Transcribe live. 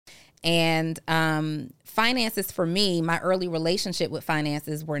And finances for me, my early relationship with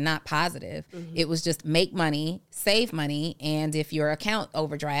finances were not positive. It was just make money, save money. And if your account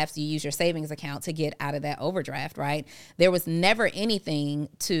overdrafts, you use your savings account to get out of that overdraft, right? There was never anything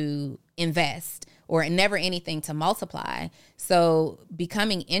to invest or never anything to multiply. So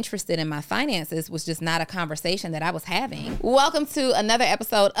becoming interested in my finances was just not a conversation that I was having. Welcome to another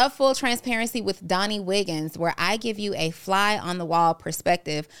episode of Full Transparency with Donnie Wiggins, where I give you a fly on the wall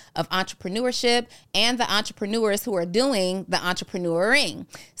perspective of entrepreneurship and the entrepreneurs who are doing the entrepreneuring.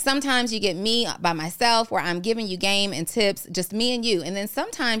 Sometimes you get me by myself where I'm giving you game and tips, just me and you. And then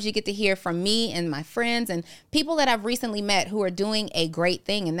sometimes you get to hear from me and my friends and people that I've recently met who are doing a great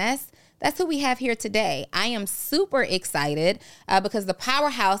thing. And that's who we have here today. I am super excited because the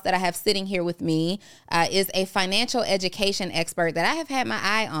powerhouse that I have sitting here with me is a financial education expert that I have had my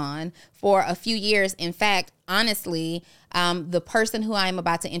eye on for a few years. In fact, honestly, the person who I'm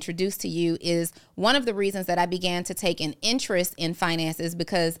about to introduce to you is one of the reasons that I began to take an interest in finances,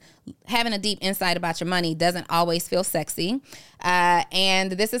 because having a deep insight about your money doesn't always feel sexy.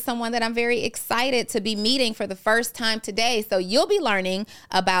 And this is someone that I'm very excited to be meeting for the first time today. So you'll be learning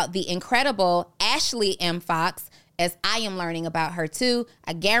about the incredible Ashley M. Fox, as I am learning about her too.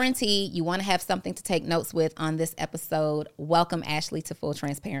 I guarantee you want to have something to take notes with on this episode. Welcome, Ashley, to Full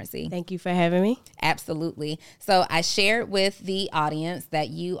Transparency. Thank you for having me. Absolutely. So I shared with the audience that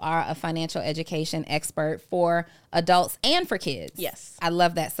you are a financial education expert for adults and for kids. Yes. I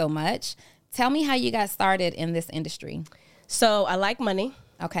love that so much. Tell me how you got started in this industry. So I like money.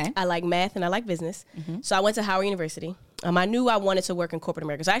 Okay. I like math and I like business. So I went to Howard University. I knew I wanted to work in corporate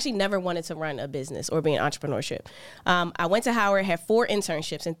America. So I actually never wanted to run a business or be in entrepreneurship. I went to Howard, had 4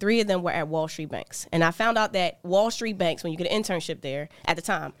 internships, and 3 of them were at WallStreet banks. And I found out that WallStreet banks, when you get an internship there at the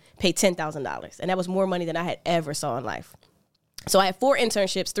time, paid $10,000. And that was more money than I had ever saw in life. So I had 4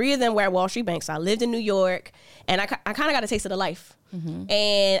 internships. 3 of them were at WallStreet banks. So I lived in New York, and I kind of got a taste of the life.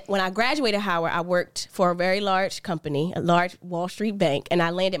 And when I graduated Howard, I worked for a very large company, a large Wall Street bank, and I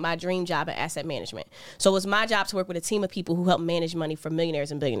landed my dream job in asset management. So it was my job to work with a team of people who help manage money for millionaires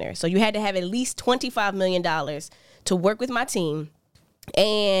and billionaires. So you had to have at least $25 million to work with my team.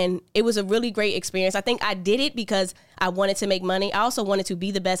 And it was a really great experience. I think I did it because I wanted to make money. I also wanted to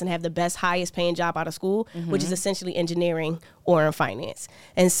be the best and have the best, highest paying job out of school, which is essentially engineering or in finance.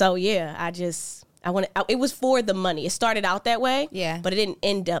 And so, yeah, it was for the money. It started out that way, but it didn't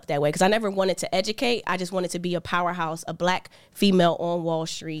end up that way because I never wanted to educate. I just wanted to be a powerhouse, a black female on Wall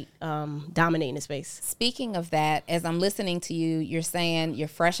Street, dominating the space. Speaking of that, as I'm listening to you, you're saying you're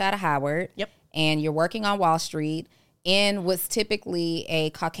fresh out of Howard. Yep. And you're working on Wall Street in what's typically a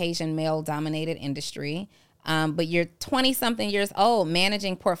Caucasian male-dominated industry. But you're 20-something years old,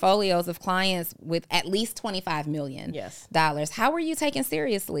 managing portfolios of clients with at least $25 million. Yes. How were you taken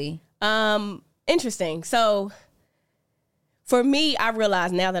seriously? Interesting. So for me, I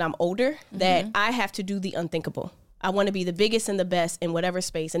realize now that I'm older that I have to do the unthinkable. I want to be the biggest and the best in whatever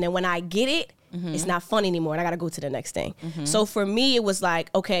space. And then when I get it, it's not fun anymore. And I got to go to the next thing. So for me, it was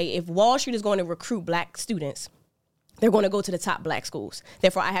like, okay, if Wall Street is going to recruit black students, they're going to go to the top black schools.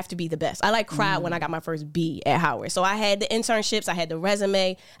 Therefore, I have to be the best. I cried when I got my first B at Howard. So I had the internships, I had the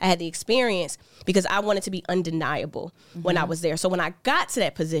resume, I had the experience because I wanted to be undeniable when I was there. So when I got to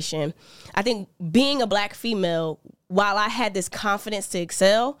that position, I think being a black female, while I had this confidence to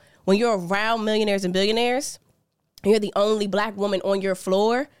excel, when you're around millionaires and billionaires, and you're the only black woman on your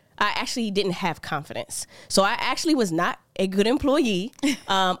floor, I actually didn't have confidence. So I actually was not a good employee.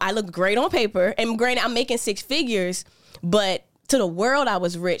 I looked great on paper. And granted, I'm making 6 figures, but to the world, I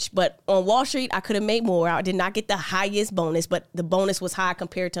was rich. But on Wall Street, I could have made more. I did not get the highest bonus, but the bonus was high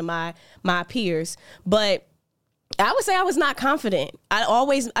compared to my peers. But I would say I was not confident. I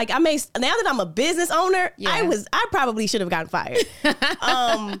always, now that I'm a business owner, I probably should have gotten fired.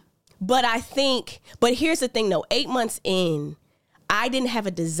 But here's the thing though, 8 months in, I didn't have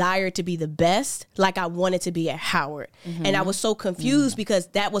a desire to be the best like I wanted to be at Howard. And I was so confused because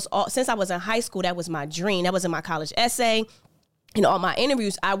that was all, since I was in high school, that was my dream. That was in my college essay. In all my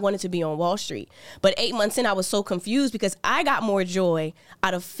interviews, I wanted to be on Wall Street. But 8 months in, I was so confused because I got more joy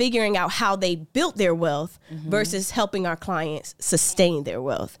out of figuring out how they built their wealth versus helping our clients sustain their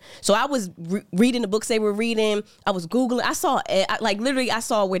wealth. So I was reading the books they were reading. I was Googling. I saw, I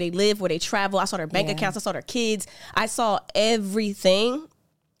saw where they live, where they travel. I saw their bank accounts. I saw their kids. I saw everything.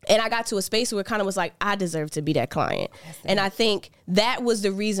 And I got to a space where it kind of was like, I deserve to be that client. And I think that was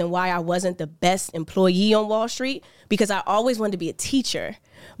the reason why I wasn't the best employee on Wall Street, because I always wanted to be a teacher.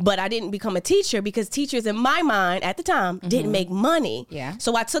 But I didn't become a teacher because teachers in my mind at the time didn't make money. Yeah.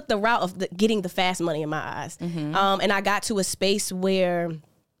 So I took the route of getting the fast money in my eyes. And I got to a space where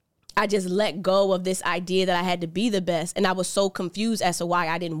I just let go of this idea that I had to be the best. And I was so confused as to why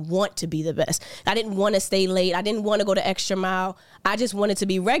I didn't want to be the best. I didn't want to stay late. I didn't want to go the extra mile. I just wanted to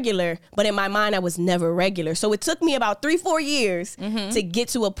be regular. But in my mind, I was never regular. So it took me about 3-4 years to get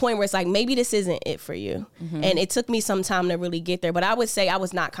to a point where it's like, maybe this isn't it for you. And it took me some time to really get there. But I would say I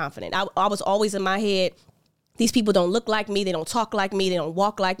was not confident. I was always in my head, these people don't look like me. They don't talk like me. They don't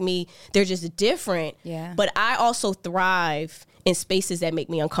walk like me. They're just different. Yeah. But I also thrive in spaces that make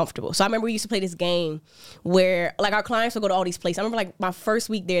me uncomfortable. So I remember we used to play this game where like our clients would go to all these places. I remember like my first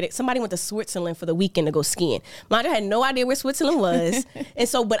week there, somebody went to Switzerland for the weekend to go skiing. Mind you, I had no idea where Switzerland was. And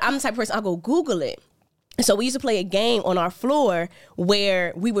so, but I'm the type of person, I'll go Google it. So we used to play a game on our floor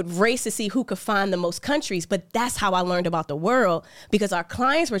where we would race to see who could find the most countries. But that's how I learned about the world, because our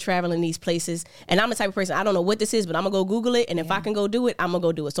clients were traveling these places. And I'm the type of person, I don't know what this is, but I'm going to go Google it. And if I can go do it, I'm going to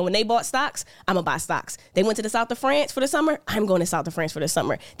go do it. So when they bought stocks, I'm going to buy stocks. They went to the south of France for the summer. I'm going to south of France for the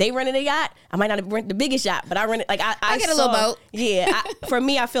summer. They rented a yacht. I might not rent the biggest yacht, but I rented, like I get a little boat. Yeah. For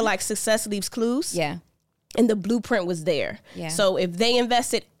me, I feel like success leaves clues. Yeah. And the blueprint was there. Yeah. So if they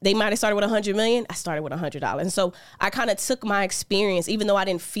invested, they might have started with $100 million. I started with $100. And so I kind of took my experience, even though I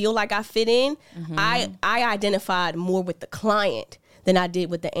didn't feel like I fit in, I identified more with the client than I did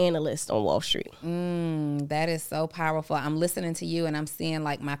with the analyst on Wall Street. That is so powerful. I'm listening to you and I'm seeing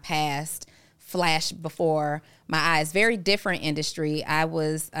like my past flash before my eyes. Very different industry. I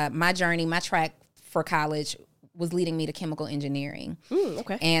was, my journey, my track for college was leading me to chemical engineering.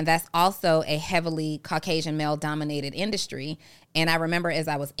 Okay. And that's also a heavily Caucasian male dominated industry. And I remember as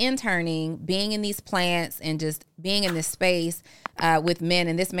I was interning, being in these plants and just being in this space with men,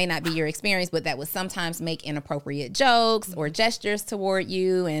 and this may not be your experience, but that would sometimes make inappropriate jokes or gestures toward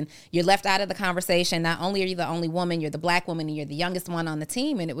you, and you're left out of the conversation. Not only are you the only woman, you're the black woman, and you're the youngest one on the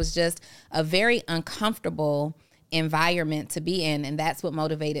team. And it was just a very uncomfortable environment to be in, and that's what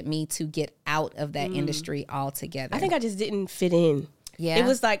motivated me to get out of that industry altogether. I think I just didn't fit in. Yeah. It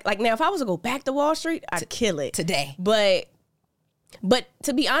was like now if I was to go back to Wall Street, I'd kill it today. But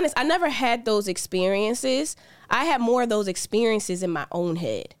to be honest, I never had those experiences. I had more of those experiences in my own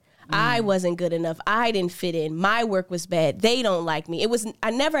head. I wasn't good enough. I didn't fit in. My work was bad. They don't like me.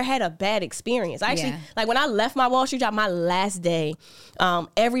 I never had a bad experience. I actually, like when I left my Wall Street job, my last day,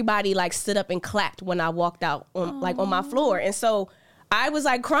 everybody like stood up and clapped when I walked out on my floor. And so I was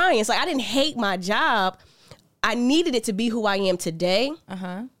like crying. It's like I didn't hate my job. I needed it to be who I am today.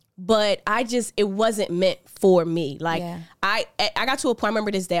 But it wasn't meant for me. Like I got to a point, I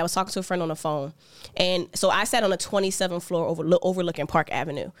remember this day, I was talking to a friend on the phone. And so I sat on the 27th floor overlooking Park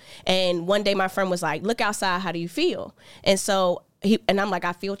Avenue. And one day my friend was like, look outside, how do you feel? And so I'm like,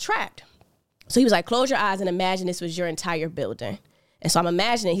 I feel trapped. So he was like, close your eyes and imagine this was your entire building. And so I'm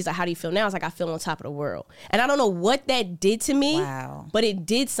imagining, he's like, how do you feel now? I was like, I feel on top of the world. And I don't know what that did to me, but it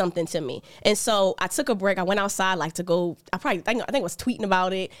did something to me. And so I took a break. I went outside like to go, I think I was tweeting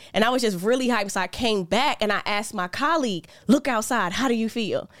about it. And I was just really hyped. So I came back and I asked my colleague, look outside, how do you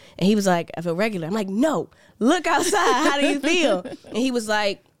feel? And he was like, I feel regular. I'm like, no, look outside, how do you feel? And he was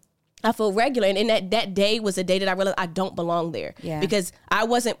like, I feel regular. And that day was a day that I realized I don't belong there. Because I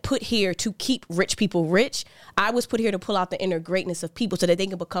wasn't put here to keep rich people rich. I was put here to pull out the inner greatness of people so that they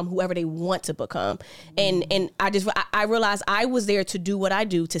can become whoever they want to become. And I realized I was there to do what I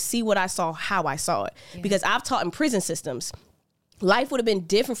do, to see what I saw, how I saw it. Because I've taught in prison systems. Life would have been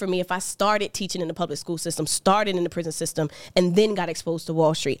different for me if I started teaching in the public school system, started in the prison system, and then got exposed to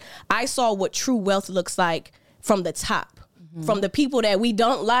Wall Street. I saw what true wealth looks like from the top. From the people that we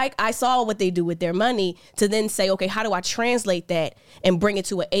don't like, I saw what they do with their money to then say, okay, how do I translate that and bring it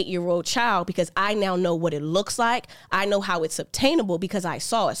to an 8-year-old child? Because I now know what it looks like. I know how it's obtainable because I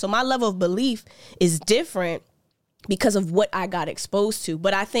saw it. So my level of belief is different because of what I got exposed to.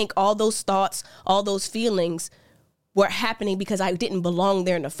 But I think all those thoughts, all those feelings were happening because I didn't belong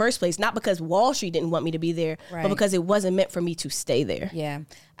there in the first place. Not because Wall Street didn't want me to be there, but because it wasn't meant for me to stay there. Yeah,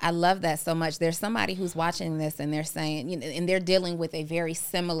 I love that so much. There's somebody who's watching this and they're saying, and they're dealing with a very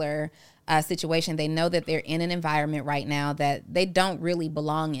similar situation. They know that they're in an environment right now that they don't really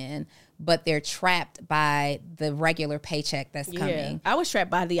belong in, but they're trapped by the regular paycheck that's coming. I was trapped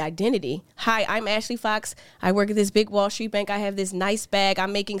by the identity. Hi, I'm Ashley Fox. I work at this big Wall Street bank. I have this nice bag.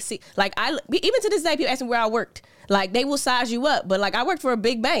 I'm making, even to this day, people ask me where I worked. Like, they will size you up. But, like, I worked for a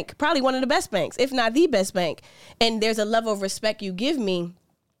big bank, probably one of the best banks, if not the best bank. And there's a level of respect you give me.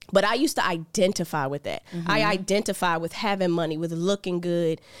 But I used to identify with that. I identify with having money, with looking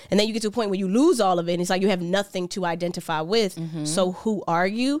good. And then you get to a point where you lose all of it. And it's like you have nothing to identify with. So who are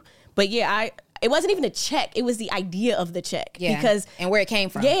you? But, it wasn't even a check. It was the idea of the check. Yeah. And where it came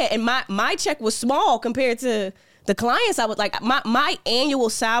from. Yeah. And my check was small compared to The clients, I was like, my annual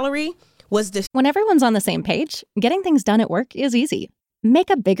salary was the. When everyone's on the same page, getting things done at work is easy.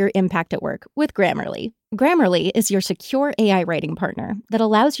 Make a bigger impact at work with Grammarly. Grammarly is your secure AI writing partner that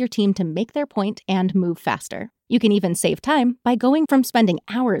allows your team to make their point and move faster. You can even save time by going from spending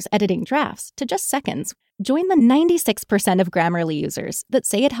hours editing drafts to just seconds. Join the 96% of Grammarly users that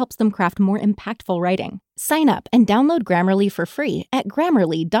say it helps them craft more impactful writing. Sign up and download Grammarly for free at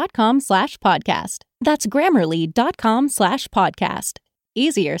grammarly.com/podcast. That's grammarly.com/podcast.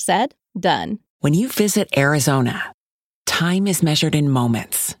 Easier said, done. When you visit Arizona, time is measured in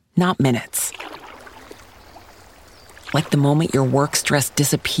moments, not minutes. Like the moment your work stress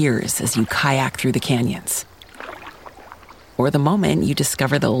disappears as you kayak through the canyons. Or the moment you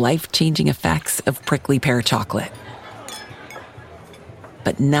discover the life-changing effects of prickly pear chocolate.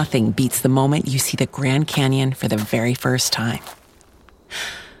 But nothing beats the moment you see the Grand Canyon for the very first time.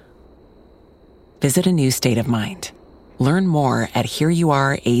 Visit a new state of mind. Learn more at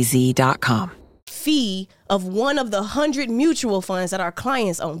hereyouareaz.com. Fee of one of the 100 mutual funds that our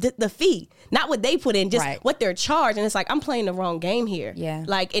clients own. The fee, not what they put in, just what they're charged. And it's like, I'm playing the wrong game here. Yeah.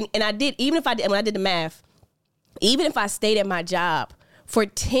 Like, and I did, even if I did, when I did the math, even if I stayed at my job for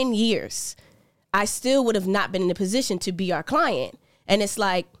 10 years, I still would have not been in a position to be our client. And it's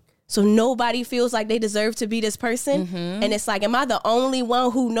like, so nobody feels like they deserve to be this person. And it's like, am I the only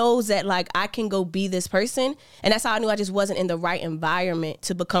one who knows that, like, I can go be this person? And that's how I knew I just wasn't in the right environment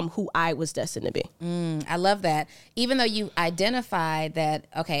to become who I was destined to be. I love that. Even though you identified that,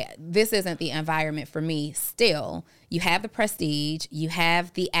 okay, this isn't the environment for me, still, you have the prestige, you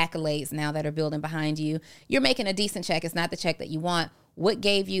have the accolades now that are building behind you. You're making a decent check. It's not the check that you want. What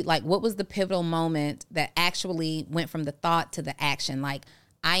gave you, like, what was the pivotal moment that actually went from the thought to the action? Like,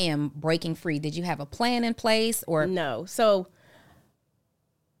 I am breaking free. Did you have a plan in place or? No. So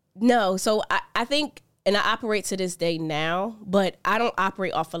I think, and I operate to this day now, but I don't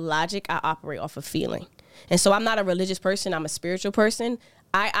operate off of logic. I operate off of feeling. And so I'm not a religious person. I'm a spiritual person.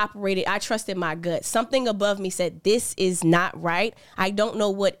 I trusted my gut. Something above me said, this is not right. I don't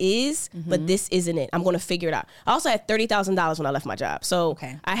know what is, but this isn't it. I'm going to figure it out. I also had $30,000 when I left my job. So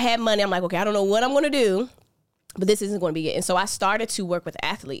I had money. I'm like, okay, I don't know what I'm going to do, but this isn't going to be it. And so I started to work with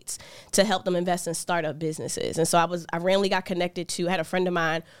athletes to help them invest in startup businesses. And so I randomly got connected to, I had a friend of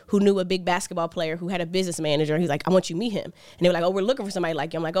mine who knew a big basketball player who had a business manager. He's like, I want you to meet him. And they were like, oh, we're looking for somebody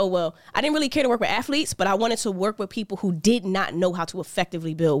like you. I'm like, oh, well, I didn't really care to work with athletes, but I wanted to work with people who did not know how to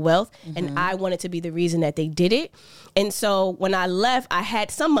effectively build wealth. And I wanted to be the reason that they did it. And so when I left, I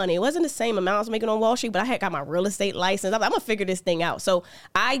had some money. It wasn't the same amount I was making on Wall Street, but I had got my real estate license. I'm like, I'm going to figure this thing out. So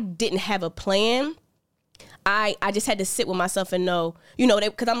I didn't have a plan. I just had to sit with myself and know,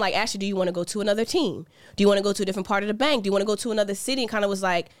 because I'm like, Ashley, do you want to go to another team? Do you want to go to a different part of the bank? Do you want to go to another city? And kind of was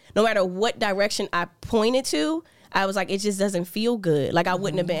like, no matter what direction I pointed to, I was like, it just doesn't feel good. Like I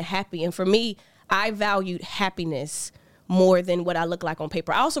wouldn't have been happy. And for me, I valued happiness more than what I look like on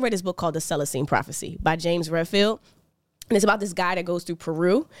paper. I also read this book called The Celestine Prophecy by James Redfield. And it's about this guy that goes through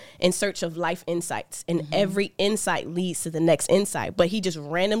Peru in search of life insights. And every insight leads to the next insight. But he just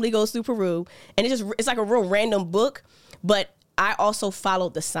randomly goes through Peru. And it's like a real random book. But I also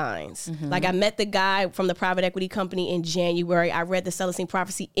followed the signs. Like I met the guy from the private equity company in January. I read the Celestine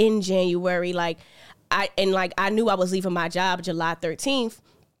Prophecy in January. I knew I was leaving my job July 13th.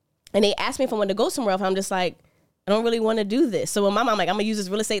 And they asked me if I wanted to go somewhere else. I'm just like, I don't really want to do this. So in my mind, I'm like, I'm gonna use this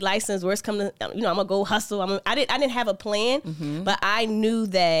real estate license. Where's coming? I'm gonna go hustle. I didn't have a plan, but I knew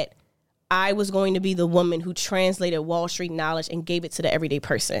that I was going to be the woman who translated Wall Street knowledge and gave it to the everyday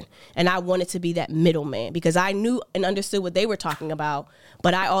person. And I wanted to be that middleman because I knew and understood what they were talking about,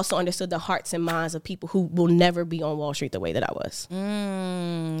 but I also understood the hearts and minds of people who will never be on Wall Street the way that I was.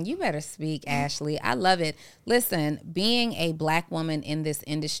 You better speak, Ashley. I love it. Listen, being a Black woman in this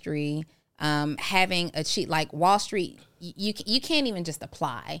industry, having a cheat like Wall Street, you can't even just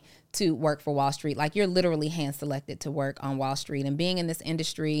apply to work for Wall Street. Like you're literally hand selected to work on Wall Street, and being in this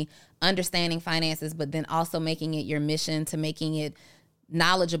industry, understanding finances, but then also making it your mission to making it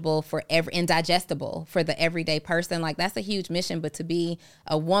knowledgeable for and digestible for the everyday person. Like that's a huge mission, but to be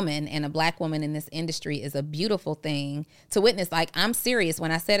a woman and a Black woman in this industry is a beautiful thing to witness. Like I'm serious.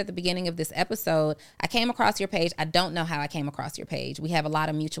 When I said at the beginning of this episode, I came across your page. I don't know how I came across your page. We have a lot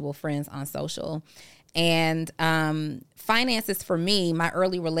of mutual friends on social. And finances for me, my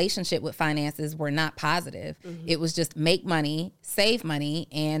early relationship with finances were not positive. It was just make money, save money,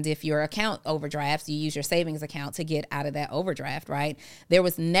 and if your account overdrafts, you use your savings account to get out of that overdraft, right? There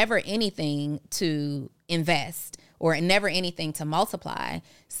was never anything to invest or never anything to multiply.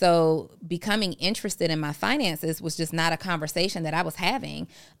 So becoming interested in my finances was just not a conversation that I was having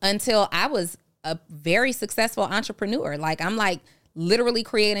until I was a very successful entrepreneur. Like I'm like literally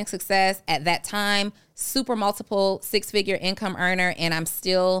creating success at that time, super multiple 6-figure income earner. And I'm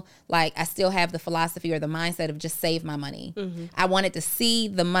still like, I still have the philosophy or the mindset of just save my money. I wanted to see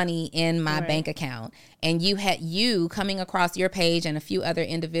the money in my bank account. And you coming across your page and a few other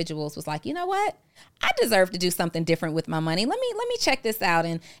individuals was like, you know what? I deserve to do something different with my money. Let me check this out.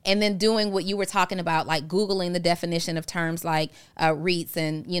 And then doing what you were talking about, like Googling the definition of terms like REITs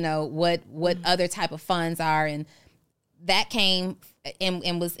and, you know, what other type of funds are. And that came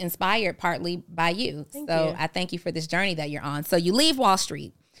and was inspired partly by you. Thank so you. I thank you for this journey that you're on. So you leave Wall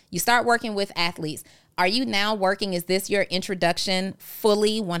Street. You start working with athletes. Are you now working? Is this your introduction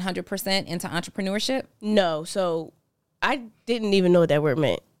fully 100% into entrepreneurship? No. So I didn't even know what that word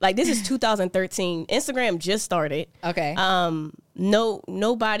meant. Like this is 2013. Instagram just started. Okay.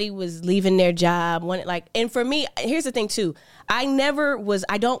 Nobody was leaving their job. And for me, here's the thing too. I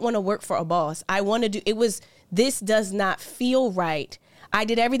don't want to work for a boss. This does not feel right. I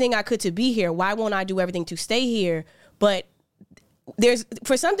did everything I could to be here. Why won't I do everything to stay here? But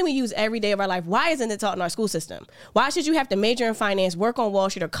for something we use every day of our life, why isn't it taught in our school system? Why should you have to major in finance, work on Wall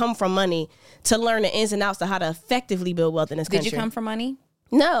Street, or come from money to learn the ins and outs of how to effectively build wealth in this country? Did you come from money?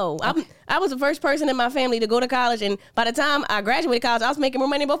 No, I was the first person in my family to go to college, and by the time I graduated college, I was making more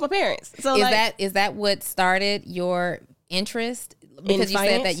money than both my parents. So is that what started your interest? Because you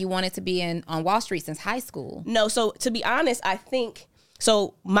said that you wanted to be on Wall Street since high school. No, so to be honest, I think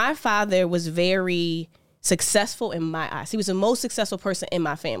so. My father was very successful in my eyes. He was the most successful person in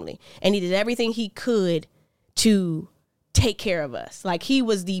my family, and he did everything he could to take care of us. Like he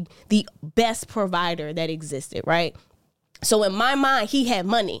was the best provider that existed, right? So in my mind, he had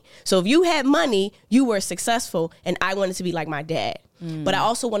money. So if you had money, you were successful, and I wanted to be like my dad. But I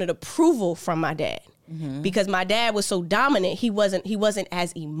also wanted approval from my dad. Because my dad was so dominant, he wasn't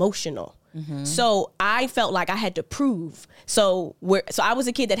as emotional. So I felt like I had to prove. So I was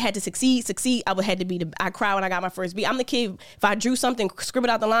a kid that had to succeed. I cried when I got my first B. I'm the kid, if I drew something, scribbled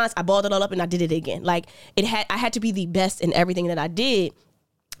out the lines, I balled it all up and I did it again. Like I had to be the best in everything that I did,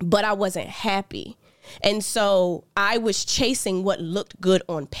 but I wasn't happy. And so I was chasing what looked good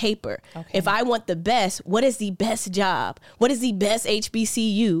on paper. Okay. If I want the best, what is the best job? What is the best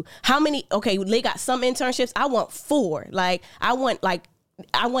HBCU? How many? Okay, they got some internships. I want 4. I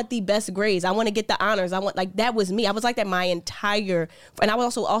want the best grades. I want to get the honors. That was me. I was like that my entire, and I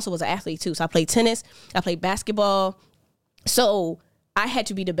also was an athlete too. So I played tennis, I played basketball. So I had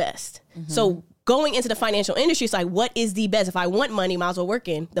to be the best. So going into the financial industry, it's like, what is the best? If I want money, might as well work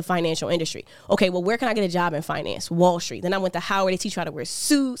in the financial industry. Okay, well, where can I get a job in finance? Wall Street. Then I went to Howard. They teach you how to wear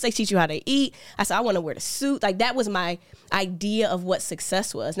suits. They teach you how to eat. I said, I want to wear the suit. Like, that was my idea of what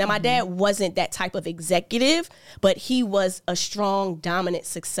success was. Now, my dad wasn't that type of executive, but he was a strong, dominant,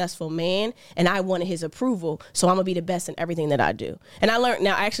 successful man, and I wanted his approval. So I'm going to be the best in everything that I do. And I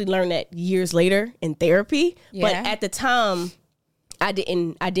actually learned that years later in therapy. Yeah. But at the time,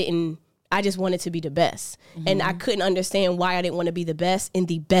 I just wanted to be the best. And I couldn't understand why I didn't want to be the best in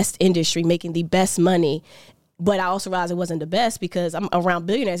the best industry, making the best money. But I also realized it wasn't the best because I'm around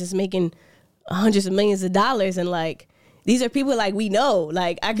billionaires that's making hundreds of millions of dollars. And like, these are people like we know.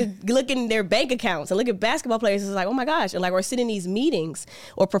 Like, I could look in their bank accounts and look at basketball players. It's like, oh my gosh. And like, we're sitting in these meetings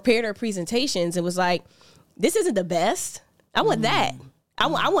or prepared our presentations. It was like, this isn't the best. I want that. I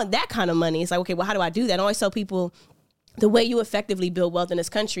want that kind of money. It's like, okay, well, how do I do that? I always tell people, the way you effectively build wealth in this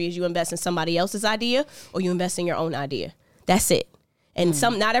country is you invest in somebody else's idea or you invest in your own idea. That's it. And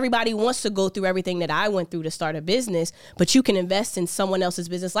not everybody wants to go through everything that I went through to start a business, but you can invest in someone else's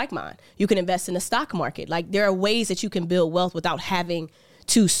business like mine. You can invest in the stock market. Like, there are ways that you can build wealth without having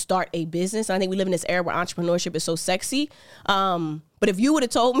to start a business. And I think we live in this era where entrepreneurship is so sexy. But if you would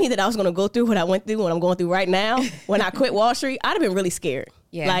have told me that I was going to go through what I went through, what I'm going through right now, when I quit Wall Street, I'd have been really scared.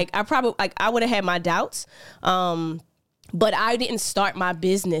 Yeah. I would have had my doubts. But I didn't start my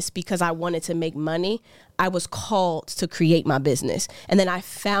business because I wanted to make money. I was called to create my business. And then I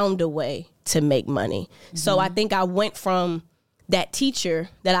found a way to make money. So I think I went from that teacher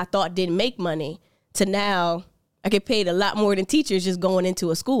that I thought didn't make money to now I get paid a lot more than teachers just going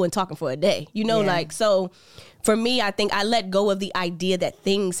into a school and talking for a day. So for me, I think I let go of the idea that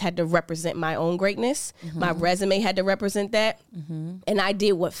things had to represent my own greatness. My resume had to represent that. And I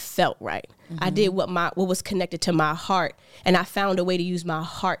did what felt right. I did what was connected to my heart. And I found a way to use my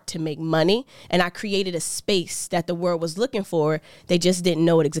heart to make money. And I created a space that the world was looking for. They just didn't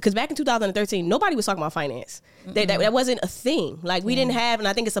know it existed. Because back in 2013, nobody was talking about finance. That wasn't a thing. Like, we didn't have, and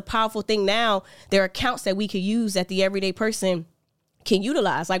I think it's a powerful thing now. There are accounts that we could use that the everyday person can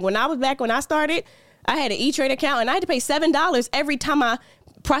utilize. Like, when I started, I had an E-Trade account and I had to pay $7 every time I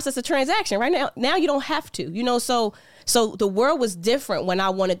process a transaction right now you don't have to, you know. So the world was different when I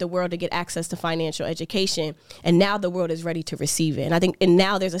wanted the world to get access to financial education, and now the world is ready to receive it. And I think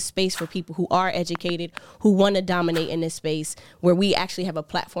now there's a space for people who are educated, who want to dominate in this space, where we actually have a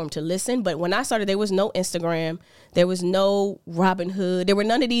platform to listen. But when I started, there was no Instagram, there was no Robinhood, there were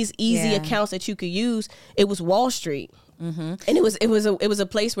none of these easy accounts that you could use. It was Wall Street, and it was a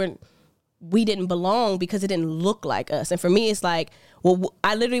place where we didn't belong because it didn't look like us. And for me, it's like, well,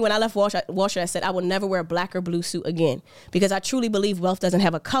 I literally, when I left Wall Street, I said I will never wear a black or blue suit again, because I truly believe wealth doesn't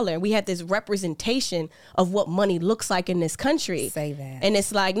have a color. And we had this representation of what money looks like in this country. Say that. And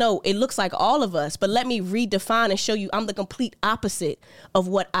it's like, no, it looks like all of us, but let me redefine and show you I'm the complete opposite of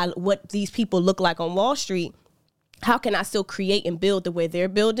what these people look like on Wall Street. How can I still create and build the way they're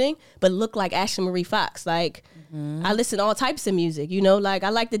building, but look like Ashley Marie Fox? Like, I listen to all types of music, you know, like I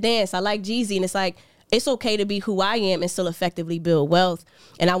like to dance, I like Jeezy, and it's like, it's okay to be who I am and still effectively build wealth.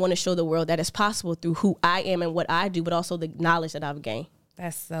 And I want to show the world that it's possible through who I am and what I do, but also the knowledge that I've gained.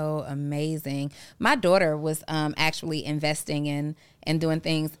 That's so amazing. My daughter was actually investing in and doing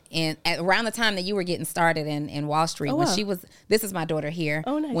things around the time that you were getting started in Wall Street. Oh, when wow. she was, this is my daughter here.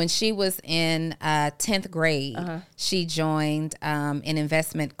 Oh, nice. When she was in 10th grade, she joined an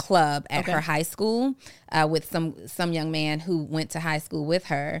investment club at her high school with some young man who went to high school with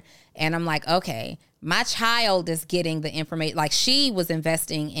her. And I'm like, okay, my child is getting the information. Like, she was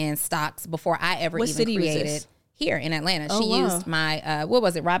investing in stocks before I ever What even city was created. this? Here in Atlanta. Oh, She wow. used my, what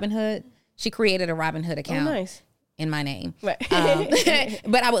was it, Robinhood? She created a Robinhood account nice. in my name. Right.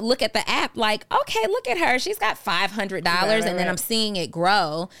 But I would look at the app like, okay, look at her. She's got $500 and then I'm seeing it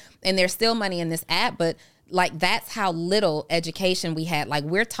grow, and there's still money in this app. But like, that's how little education we had. Like,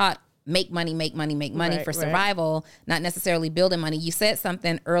 we're taught make money for survival, not necessarily building money. You said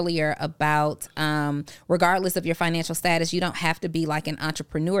something earlier about regardless of your financial status, you don't have to be like an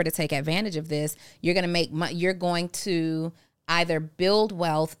entrepreneur to take advantage of this. You're going to make you're going to either build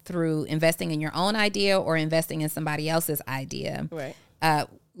wealth through investing in your own idea or investing in somebody else's idea. Right.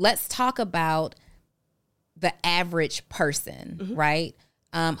 Let's talk about the average person, right?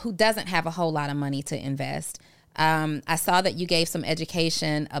 Who doesn't have a whole lot of money to invest. I saw that you gave some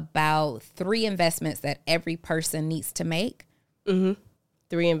education about 3 investments that every person needs to make. 3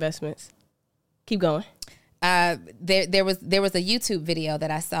 investments. Keep going. There was a YouTube video that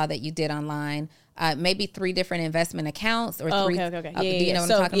I saw that you did online. Maybe 3 different investment accounts or 3. Okay. Do you know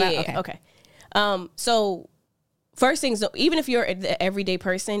what I'm talking about? Okay. So first things, even if you're the everyday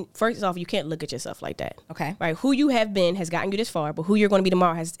person, first off, you can't look at yourself like that. Okay. Right. Who you have been has gotten you this far, but who you're going to be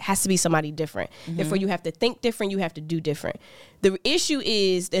tomorrow has to be somebody different. Therefore, you have to think different. You have to do different. The issue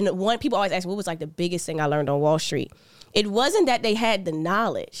is, and people always ask, what was like the biggest thing I learned on Wall Street? It wasn't that they had the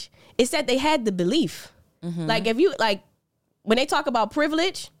knowledge. It's that they had the belief. Like, if you, like, when they talk about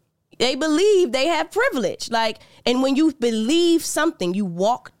privilege, they believe they have privilege. Like, and when you believe something, you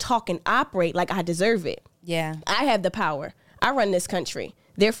walk, talk, and operate like I deserve it. Yeah. I have the power. I run this country.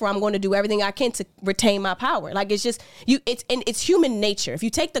 Therefore, I'm going to do everything I can to retain my power. Like, it's just it's human nature. If you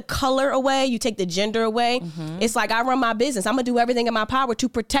take the color away, you take the gender away, it's like, I run my business. I'm going to do everything in my power to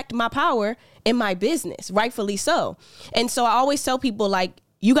protect my power in my business, rightfully so. And so I always tell people, like,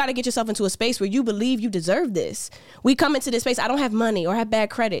 you got to get yourself into a space where you believe you deserve this. We come into this space, I don't have money or have bad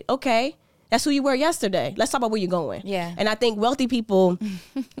credit. Okay. That's who you were yesterday. Let's talk about where you're going. Yeah. And I think wealthy people,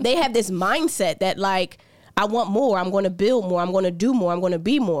 they have this mindset that, like, I want more. I'm going to build more. I'm going to do more. I'm going to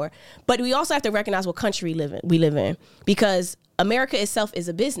be more. But we also have to recognize what country we live in, because America itself is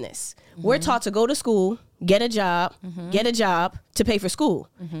a business. We're taught to go to school, get a job to pay for school.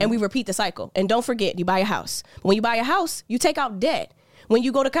 And we repeat the cycle. And don't forget, you buy a house. When you buy a house, you take out debt. When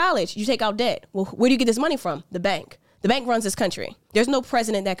you go to college, you take out debt. Well, where do you get this money from? The bank. The bank runs this country. There's no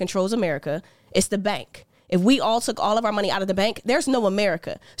president that controls America. It's the bank. If we all took all of our money out of the bank, there's no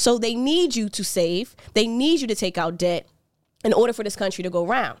America. So they need you to save. They need you to take out debt in order for this country to go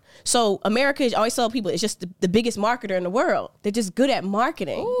round. So America, I always tell people, it's just the biggest marketer in the world. They're just good at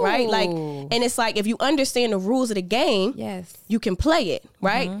marketing, right? Like, and it's like, if you understand the rules of the game, Yes. you can play it,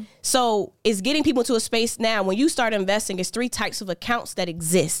 right? So it's getting people to a space now. When you start investing, it's 3 types of accounts that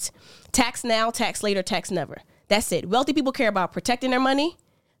exist: tax now, tax later, tax never. That's it. Wealthy people care about protecting their money,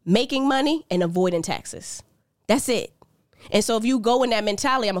 making money, and avoiding taxes. That's it. And so if you go in that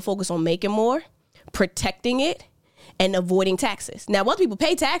mentality, I'm gonna focus on making more, protecting it, and avoiding taxes. Now, wealthy people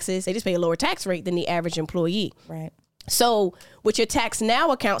pay taxes. They just pay a lower tax rate than the average employee. Right. So with your tax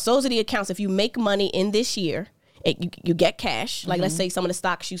now accounts, those are the accounts, if you make money in this year, you get cash. Like, let's say some of the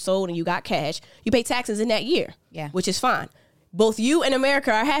stocks you sold and you got cash, you pay taxes in that year. Yeah. Which is fine. Both you and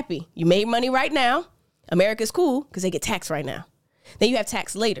America are happy. You made money right now. America's cool because they get taxed right now. Then you have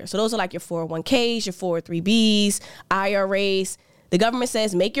tax later. So those are like your 401ks, your 403bs, IRAs. The government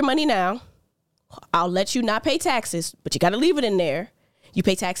says, make your money now. I'll let you not pay taxes, but you got to leave it in there. You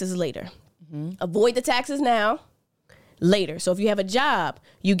pay taxes later. Avoid the taxes now, later. So if you have a job,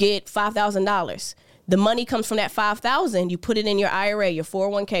 you get $5,000. The money comes from that $5,000. You put it in your IRA, your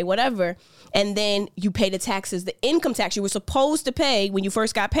 401k, whatever, and then you pay the taxes, the income tax you were supposed to pay when you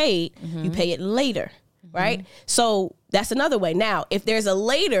first got paid. You pay it later, right? So that's another way. Now, if there's a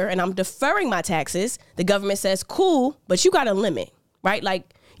later and I'm deferring my taxes, the government says, cool, but you got a limit, right?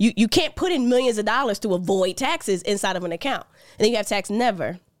 Like you can't put in millions of dollars to avoid taxes inside of an account. And then you have tax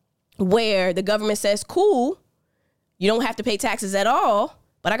never, where the government says, cool, you don't have to pay taxes at all,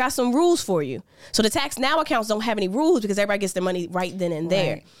 but I got some rules for you. So the tax now accounts don't have any rules because everybody gets their money right then and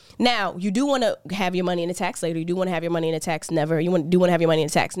there. Right. Now, you do want to have your money in the tax later. You do want to have your money in the tax never. You do want to have your money in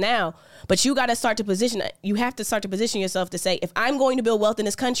the tax now. But you got to start to position. You have to start to position yourself to say, if I'm going to build wealth in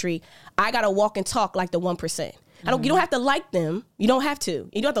this country, I got to walk and talk like the 1%. You don't have to like them. You don't have to.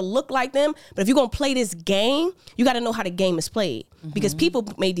 You don't have to look like them. But if you're going to play this game, you got to know how the game is played. Because people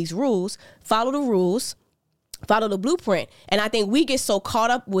made these rules, follow the rules, follow the blueprint. And I think we get so caught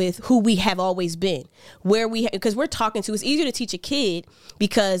up with who we have always been, because we're talking to, it's easier to teach a kid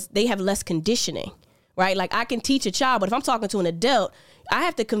because they have less conditioning, right? Like I can teach a child, but if I'm talking to an adult, I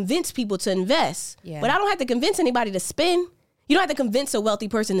have to convince people to invest, but I don't have to convince anybody to spend. You don't have to convince a wealthy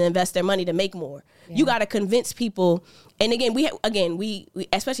person to invest their money to make more. Yeah. You got to convince people. And again, we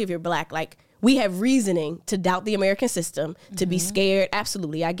especially if you're Black, like we have reasoning to doubt the American system, to be scared.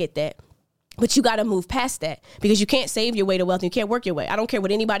 Absolutely. I get that. But you got to move past that because you can't save your way to wealth. And you can't work your way. I don't care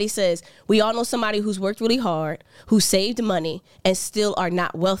what anybody says. We all know somebody who's worked really hard, who saved money and still are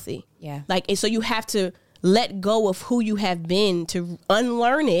not wealthy. Yeah. And so you have to let go of who you have been, to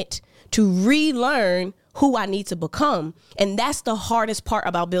unlearn it, to relearn who I need to become. And that's the hardest part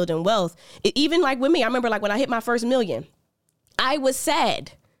about building wealth. Even like with me, I remember like when I hit my first million, I was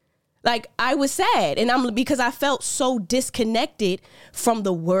sad. And because I felt so disconnected from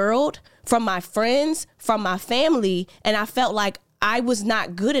the world, from my friends, from my family. And I felt like I was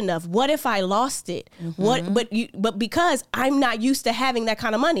not good enough. What if I lost it? But because I'm not used to having that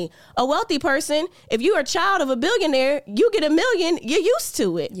kind of money. A wealthy person, if you're a child of a billionaire, you get $1 million, you're used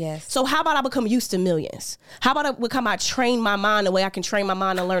to it. Yes. So how about I become used to millions? How about I train my mind the way I can train my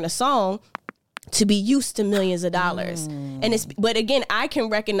mind to learn a song to be used to millions of dollars? But again, I can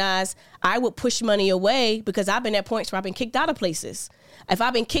recognize I would push money away because I've been at points where I've been kicked out of places. If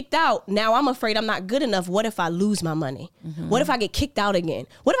I've been kicked out, now I'm afraid I'm not good enough. What if I lose my money? What if I get kicked out again?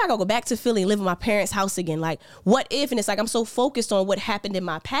 What if I go back to Philly and live in my parents' house again? Like, what if? And it's like I'm so focused on what happened in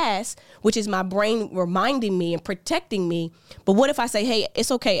my past, which is my brain reminding me and protecting me. But what if I say, hey, it's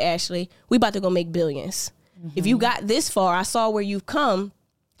okay, Ashley. We about to go make billions. If you got this far, I saw where you've come.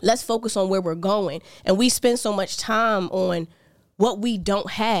 Let's focus on where we're going. And we spend so much time on what we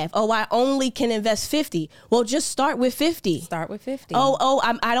don't have. Oh, I only can invest 50. Well, just start with 50. Start with 50.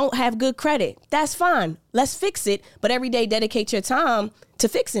 I don't have good credit. That's fine. Let's fix it. But every day, dedicate your time to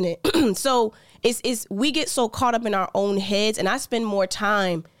fixing it. So we get so caught up in our own heads, and I spend more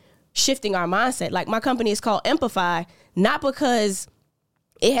time shifting our mindset. Like my company is called Amplify, not because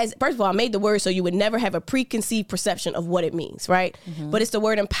it has, first of all, I made the word so you would never have a preconceived perception of what it means, right? But it's the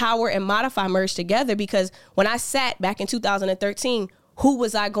word empower and modify merged together, because when I sat back in 2013, who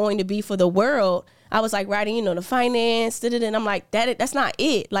was I going to be for the world? I was like writing, the finance, and I'm like, that's not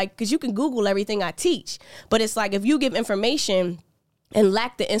it. Like, because you can Google everything I teach. But it's like if you give information and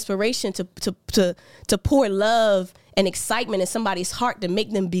lack the inspiration to pour love and excitement in somebody's heart to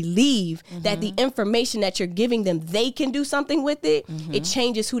make them believe that the information that you're giving them, they can do something with it, it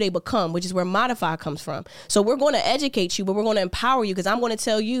changes who they become, which is where modify comes from. So we're going to educate you, but we're going to empower you, because I'm going to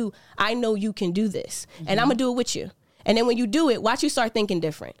tell you, I know you can do this, and I'm going to do it with you. And then when you do it, watch you start thinking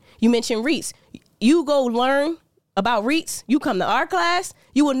different. You mentioned REITs. You go learn about REITs, you come to our class,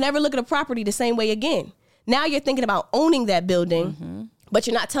 you will never look at a property the same way again. Now you're thinking about owning that building, but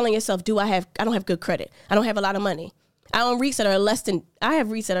you're not telling yourself, I don't have good credit. I don't have a lot of money. I own REITs that are I have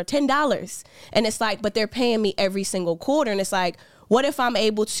REITs that are $10. And it's like, but they're paying me every single quarter. And it's like, what if I'm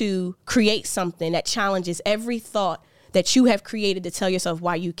able to create something that challenges every thought that you have created to tell yourself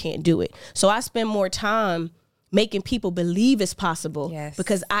why you can't do it? So I spend more time making people believe it's possible,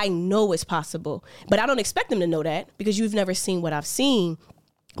 because I know it's possible. But I don't expect them to know that, because you've never seen what I've seen.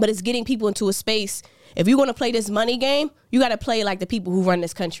 But it's getting people into a space. If you're going to play this money game, you got to play like the people who run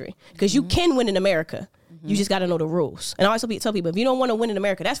this country, because you can win in America. You just got to know the rules. And I always tell people, if you don't want to win in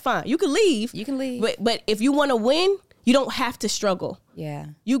America, that's fine. You can leave. But if you want to win, You don't have to struggle. Yeah.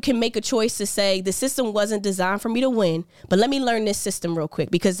 You can make a choice to say the system wasn't designed for me to win, but let me learn this system real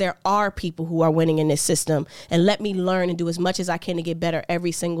quick because there are people who are winning in this system, and let me learn and do as much as I can to get better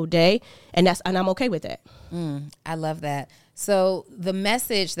every single day. And I'm okay with that. I love that. So the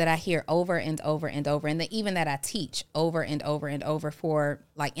message that I hear over and over and over, and even that I teach over and over and over for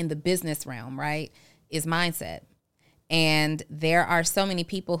like in the business realm, right, is mindset. And there are so many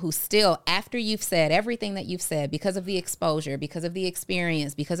people who still, after you've said everything that you've said, because of the exposure, because of the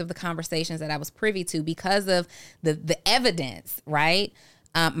experience, because of the conversations that I was privy to, because of the evidence, right?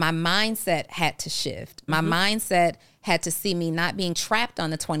 My mindset had to shift. My mindset had to see me not being trapped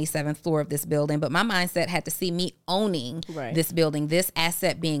on the 27th floor of this building, but my mindset had to see me owning this building, this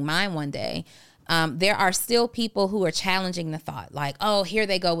asset being mine one day. There are still people who are challenging the thought like, oh, here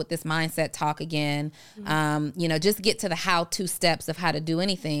they go with this mindset talk again. Just get to the how-to steps of how to do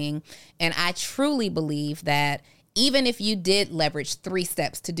anything. And I truly believe that even if you did leverage 3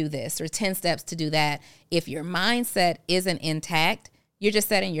 steps to do this or 10 steps to do that, if your mindset isn't intact, you're just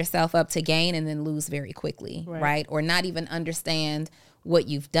setting yourself up to gain and then lose very quickly, right? Or not even understand what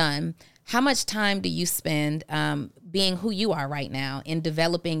you've done. How much time do you spend being who you are right now in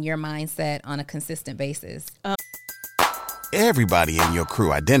developing your mindset on a consistent basis? Everybody in your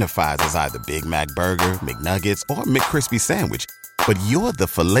crew identifies as either Big Mac Burger, McNuggets, or McCrispy Sandwich. But you're the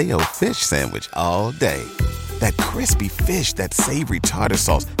Filet-O-Fish Sandwich all day. That crispy fish, that savory tartar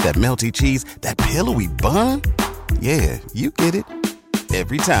sauce, that melty cheese, that pillowy bun. Yeah, you get it.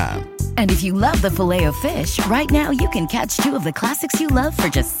 Every time. And if you love the Filet-O-Fish, right now you can catch 2 of the classics you love for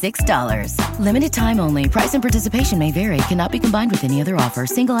just $6. Limited time only. Price and participation may vary. Cannot be combined with any other offer.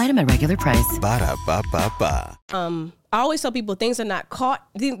 Single item at regular price. Ba-da-ba-ba-ba. I always tell people things are not caught.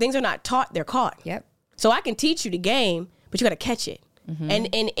 Things are not taught. They're caught. Yep. So I can teach you the game, but you got to catch it.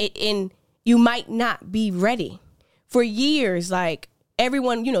 And you might not be ready. For years, like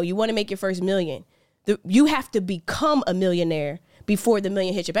everyone, you want to make your first million. You have to become a millionaire before the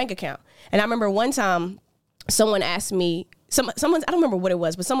million hits your bank account. And I remember one time someone asked me, someone, I don't remember what it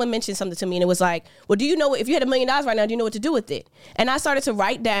was, but someone mentioned something to me and it was like, well, do you know, if you had $1 million right now, do you know what to do with it? And I started to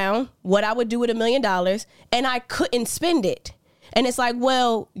write down what I would do with $1 million and I couldn't spend it. And it's like,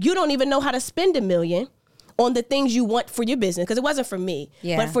 well, you don't even know how to spend $1 million on the things you want for your business, because it wasn't for me.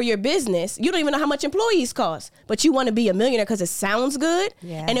 Yeah. But for your business, you don't even know how much employees cost, but you want to be a millionaire because it sounds good.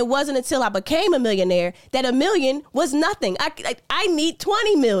 Yeah. And it wasn't until I became a millionaire that $1 million was nothing. I need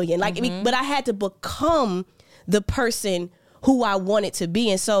 20 million. But I had to become the person who I wanted to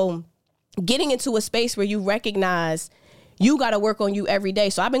be. And so getting into a space where you recognize you got to work on you every day.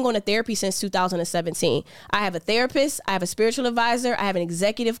 So I've been going to therapy since 2017. I have a therapist, I have a spiritual advisor, I have an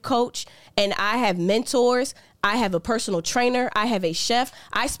executive coach, and I have mentors. I have a personal trainer. I have a chef.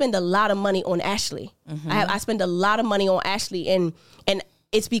 I spend a lot of money on Ashley. I spend a lot of money on Ashley, and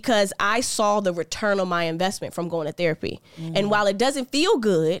it's because I saw the return on my investment from going to therapy. And while it doesn't feel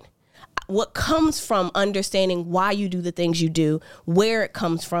good, what comes from understanding why you do the things you do, where it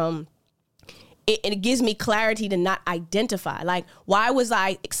comes from, it gives me clarity to not identify. Like, why was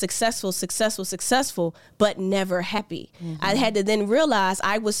I successful, but never happy? I had to then realize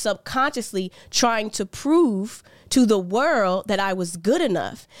I was subconsciously trying to prove to the world that I was good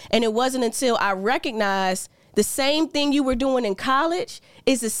enough. And it wasn't until I recognized the same thing you were doing in college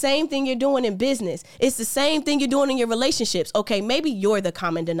is the same thing you're doing in business. It's the same thing you're doing in your relationships. Okay, maybe you're the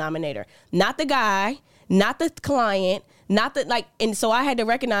common denominator, not the guy, not the client, and so I had to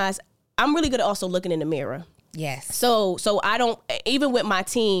recognize I'm really good at also looking in the mirror. Yes. So I don't, even with my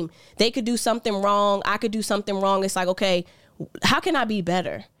team, they could do something wrong. I could do something wrong. It's like, okay, how can I be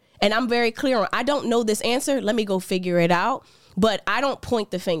better? And I'm very clear on, I don't know this answer. Let me go figure it out. But I don't point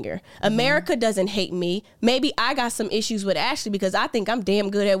the finger. America doesn't hate me. Maybe I got some issues with Ashley because I think I'm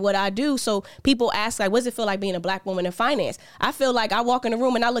damn good at what I do. So people ask, like, what does it feel like being a black woman in finance? I feel like I walk in a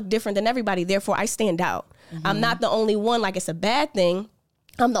room and I look different than everybody. Therefore, I stand out. I'm not the only one like it's a bad thing.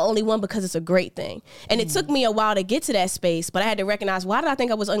 I'm the only one because it's a great thing. And it took me a while to get to that space, but I had to recognize, why did I think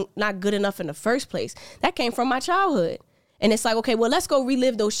I was not good enough in the first place? That came from my childhood. And it's like, okay, well, let's go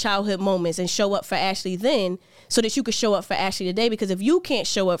relive those childhood moments and show up for Ashley then so that you could show up for Ashley today. Because if you can't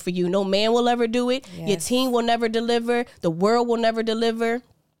show up for you, no man will ever do it. Yes. Your team will never deliver. The world will never deliver.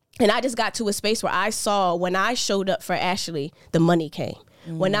 And I just got to a space where I saw when I showed up for Ashley, the money came.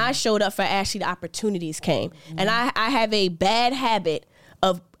 When I showed up for Ashley, the opportunities came. And I have a bad habit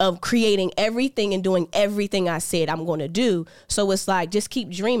of creating everything and doing everything I said I'm going to do. So it's like, just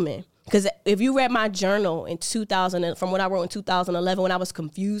keep dreaming. Because if you read my journal in 2000, from what I wrote in 2011, when I was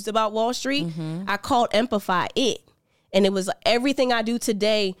confused about Wall Street, I called Amplify it. And it was everything I do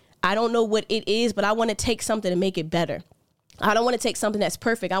today, I don't know what it is, but I want to take something and make it better. I don't want to take something that's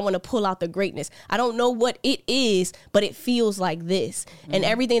perfect. I want to pull out the greatness. I don't know what it is, but it feels like this. And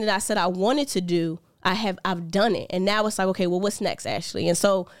everything that I said I wanted to do, I've done it. And now it's like, okay, well, what's next, Ashley? And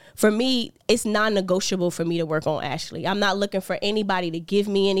so for me, it's non-negotiable for me to work on Ashley. I'm not looking for anybody to give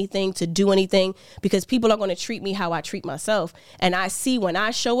me anything, to do anything, because people are going to treat me how I treat myself. And I see when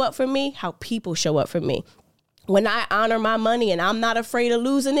I show up for me, how people show up for me. When I honor my money and I'm not afraid of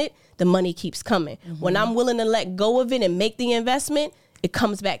losing it, the money keeps coming. When I'm willing to let go of it and make the investment, it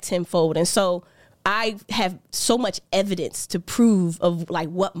comes back tenfold. And so I have so much evidence to prove of like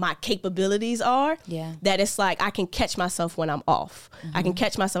what my capabilities are, that it's like I can catch myself when I'm off. I can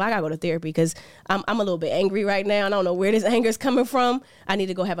catch myself. I gotta go to therapy because I'm a little bit angry right now. I don't know where this anger is coming from. I need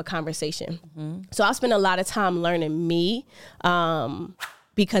to go have a conversation. So I spend a lot of time learning me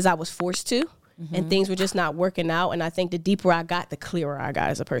because I was forced to. And things were just not working out. And I think the deeper I got, the clearer I got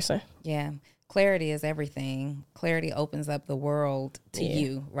as a person. Yeah. Clarity is everything. Clarity opens up the world to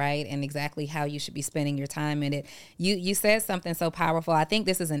you, right? And exactly how you should be spending your time in it. You said something so powerful. I think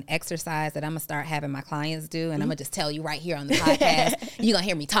this is an exercise that I'm going to start having my clients do. And I'm going to just tell you right here on the podcast. You're going to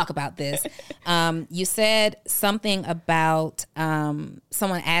hear me talk about this. You said something about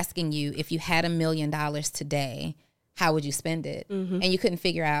someone asking you, if you had $1 million today, how would you spend it? And you couldn't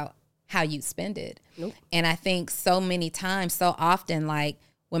figure out how you spend it. And I think so many times, so often, like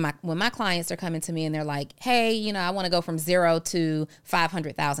when my clients are coming to me and they're like, hey, you know, I want to go from $0 to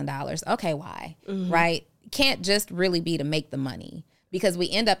 $500,000. Okay, why? Right? Can't just really be to make the money, because we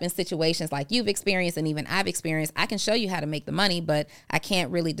end up in situations like you've experienced and even I've experienced. I can show you how to make the money, but I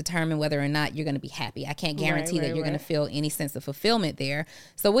can't really determine whether or not you're going to be happy. I can't guarantee that you're going to feel any sense of fulfillment there.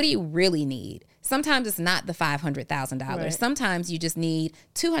 So what do you really need? Sometimes it's not the $500,000. Sometimes you just need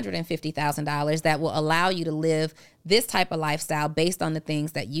 $250,000 that will allow you to live this type of lifestyle based on the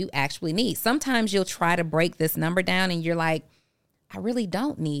things that you actually need. Sometimes you'll try to break this number down and you're like, I really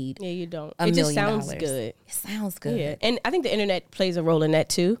don't need you don't. $1 million. It just sounds good. It sounds good. Yeah. And I think the internet plays a role in that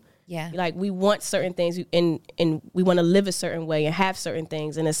too. Yeah. Like we want certain things and we want to live a certain way and have certain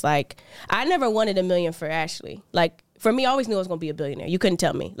things. And it's like, I never wanted $1 million for Ashley. Like for me, I always knew I was going to be a billionaire. You couldn't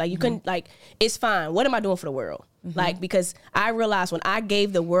tell me. Like you couldn't, like, it's fine. What am I doing for the world? Like, because I realized when I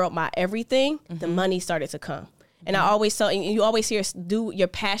gave the world my everything, the money started to come. And I always tell, and you always hear us do your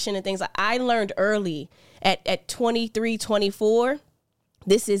passion and things. Like I learned early at 23, 24,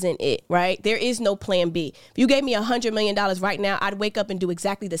 this isn't it, right? There is no plan B. If you gave me $100 million right now, I'd wake up and do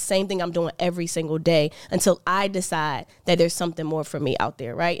exactly the same thing I'm doing every single day until I decide that there's something more for me out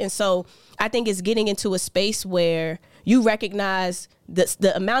there, right? And so I think it's getting into a space where you recognize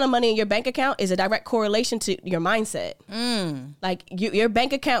the amount of money in your bank account is a direct correlation to your mindset. Like your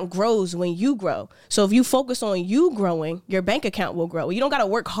bank account grows when you grow. So if you focus on you growing, your bank account will grow. You don't got to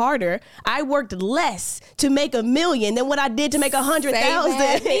work harder. I worked less to make $1 million than what I did to make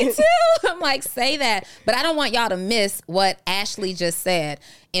 100,000. Me too. I'm like, say that. But I don't want y'all to miss what Ashley just said.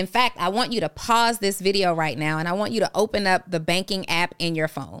 In fact, I want you to pause this video right now and I want you to open up the banking app in your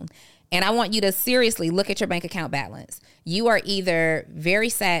phone. And I want you to seriously look at your bank account balance. You are either very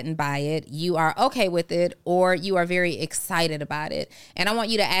saddened by it, you are okay with it, or you are very excited about it. And I want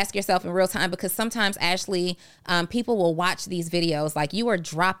you to ask yourself in real time, because sometimes, Ashley, people will watch these videos like you are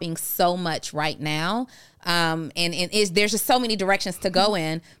dropping so much right now. There's just so many directions to go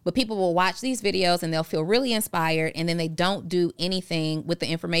in, but people will watch these videos and they'll feel really inspired, and then they don't do anything with the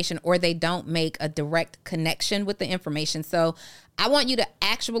information, or they don't make a direct connection with the information. So I want you to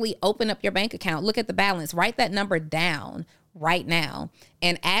actually open up your bank account, look at the balance, write that number down right now,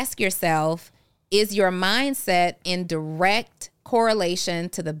 and ask yourself, is your mindset in direct correlation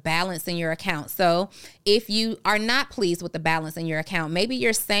to the balance in your account? So if you are not pleased with the balance in your account, maybe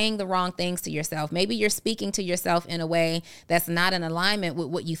you're saying the wrong things to yourself. Maybe you're speaking to yourself in a way that's not in alignment with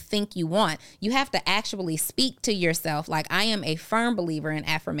what you think you want. You have to actually speak to yourself. Like, I am a firm believer in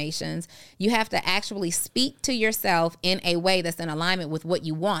affirmations. You have to actually speak to yourself in a way that's in alignment with what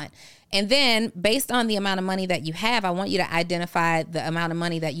you want. And then based on the amount of money that you have, I want you to identify the amount of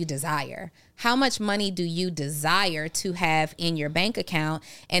money that you desire. How much money do you desire to have in your bank account?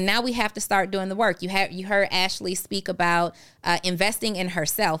 And now we have to start doing the work. You heard Ashley speak about investing in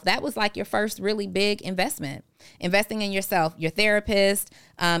herself. That was like your first really big investment. Investing in yourself, your therapist,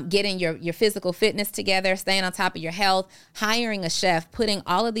 getting your physical fitness together, staying on top of your health, hiring a chef, putting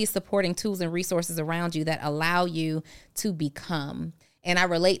all of these supporting tools and resources around you that allow you to become. And I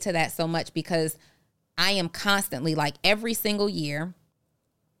relate to that so much because I am constantly, like every single year,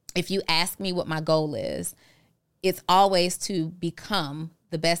 if you ask me what my goal is, it's always to become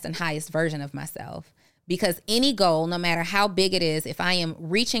the best and highest version of myself. Because any goal, no matter how big it is, if I am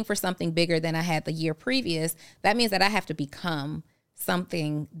reaching for something bigger than I had the year previous, that means that I have to become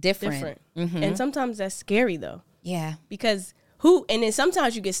something different. Mm-hmm. And sometimes that's scary though. Yeah. Because and then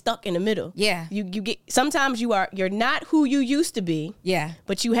sometimes you get stuck in the middle. Yeah. You get, sometimes you're not who you used to be. Yeah.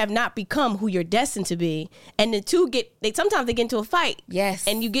 But you have not become who you're destined to be. And the two sometimes they get into a fight. Yes.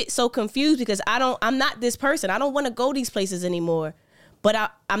 And you get so confused because I'm not this person. I don't want to go these places anymore.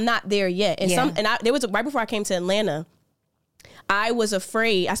 But I'm not there yet. And there was right before I came to Atlanta, I was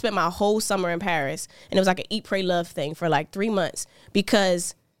afraid. I spent my whole summer in Paris, and it was like an eat, pray, love thing for like 3 months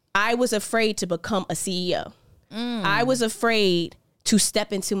because I was afraid to become a CEO. I was afraid to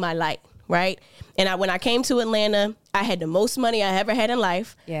step into my light, right? And when I came to Atlanta, I had the most money I ever had in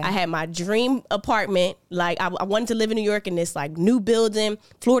life. Yeah. I had my dream apartment. Like I wanted to live in New York in this like new building,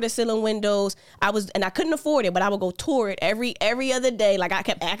 floor to ceiling windows. And I couldn't afford it, but I would go tour it every other day. Like I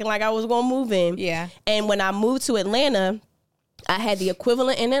kept acting like I was going to move in. Yeah. And when I moved to Atlanta, I had the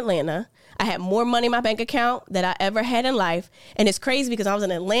equivalent in Atlanta. I had more money in my bank account than I ever had in life. And it's crazy because I was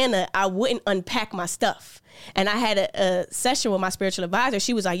in Atlanta, I wouldn't unpack my stuff. And I had a session with my spiritual advisor.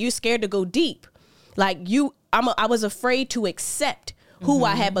 She was like, "You're scared to go deep. Like I was afraid to accept who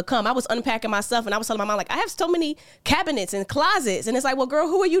I had become." I was unpacking myself and I was telling my mom, like, I have so many cabinets and closets. And it's like, well, girl,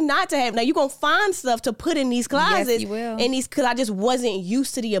 who are you not to have? Now you're going to find stuff to put in these closets. Yes, you will. Because I just wasn't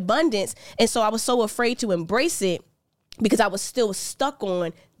used to the abundance. And so I was so afraid to embrace it because I was still stuck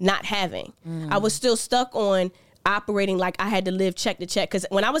on not having. I was still stuck on operating like I had to live check to check. Because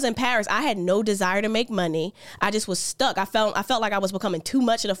when I was in Paris, I had no desire to make money. I just was stuck. I felt like I was becoming too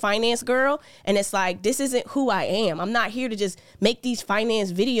much of the finance girl. And it's like, this isn't who I am. I'm not here to just make these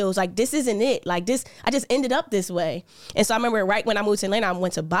finance videos. Like, this isn't it. Like this, I just ended up this way. And so I remember right when I moved to Atlanta, I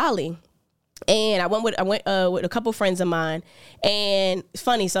went to Bali. And I went with a couple friends of mine, and it's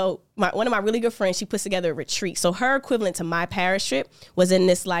funny. So one of my really good friends, she puts together a retreat. So her equivalent to my Paris trip was in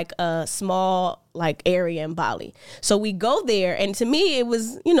this like small like area in Bali. So we go there, and to me, it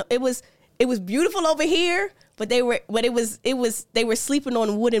was beautiful over here, but they were sleeping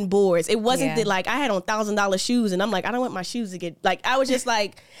on wooden boards. It wasn't that like I had on $1,000 shoes, and I'm like, I don't want my shoes to get like. I was just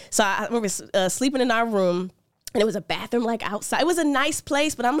like, so I remember sleeping in our room. And it was a bathroom like outside. It was a nice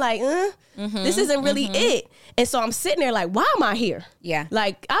place, but I'm like, this isn't really it. And so I'm sitting there like, why am I here? Yeah.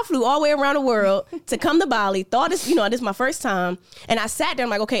 Like I flew all the way around the world to come to Bali. Thought this is my first time. And I sat there. I'm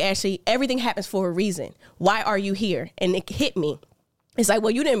like, okay, Ashley, everything happens for a reason. Why are you here? And it hit me. It's like,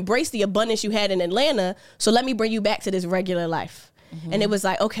 well, you didn't embrace the abundance you had in Atlanta. So let me bring you back to this regular life. And it was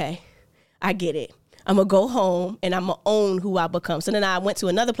like, okay, I get it. I'm going to go home and I'm going to own who I become. So then I went to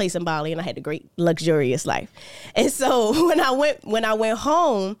another place in Bali and I had a great luxurious life. And so when I went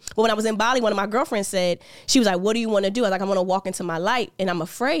home, when I was in Bali, one of my girlfriends said, she was like, what do you want to do? I was like, I want to walk into my light and I'm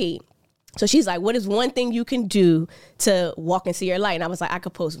afraid. So she's like, what is one thing you can do to walk into your light? And I was like, I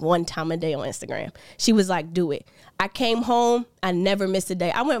could post one time a day on Instagram. She was like, do it. I came home. I never missed a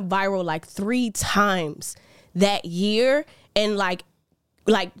day. I went viral like 3 times that year. And like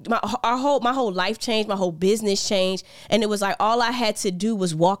my whole life changed, my whole business changed. And it was like, all I had to do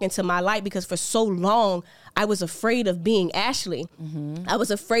was walk into my light because for so long, I was afraid of being Ashley. I was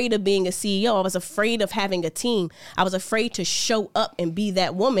afraid of being a CEO. I was afraid of having a team. I was afraid to show up and be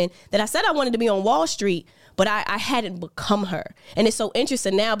that woman that I said I wanted to be on Wall Street, but I hadn't become her. And it's so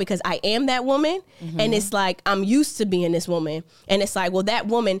interesting now because I am that woman. And it's like, I'm used to being this woman. And it's like, well, that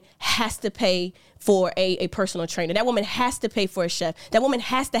woman has to pay for a personal trainer. That woman has to pay for a chef. That woman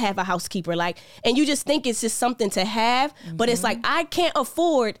has to have a housekeeper. Like, and you just think it's just something to have, but it's like, I can't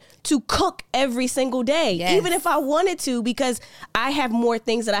afford to cook every single day, even if I wanted to, because I have more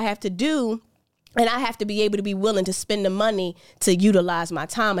things that I have to do. And I have to be able to be willing to spend the money to utilize my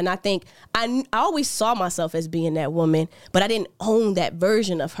time. And I think I always saw myself as being that woman, but I didn't own that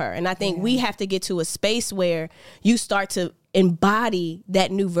version of her. And I think we have to get to a space where you start to embody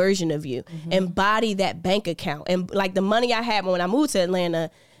that new version of you, embody that bank account. And like the money I had when I moved to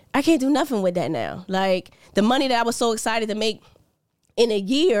Atlanta, I can't do nothing with that now. Like the money that I was so excited to make in a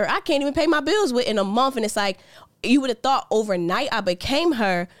year, I can't even pay my bills with in a month. And it's like, you would have thought overnight I became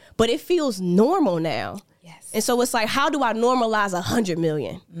her, but it feels normal now. Yes. And so it's like, how do I normalize 100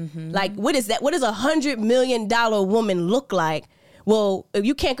 million? Like, what is that? What does $100 million woman look like? Well, if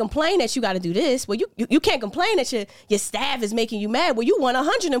you can't complain that you got to do this, well, you can't complain that your staff is making you mad. Well, you want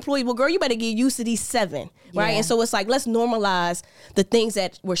 100 employees. Well, girl, you better get used to these 7, right? And so it's like, let's normalize the things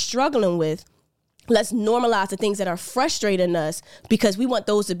that we're struggling with. Let's normalize the things that are frustrating us because we want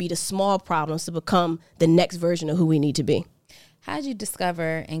those to be the small problems to become the next version of who we need to be. How did you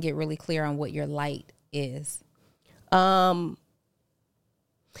discover and get really clear on what your light is? I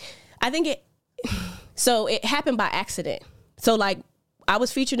think so it happened by accident. So like I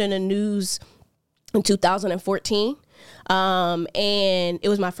was featured in the news in 2014. And it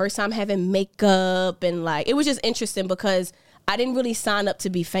was my first time having makeup, and like, it was just interesting because I didn't really sign up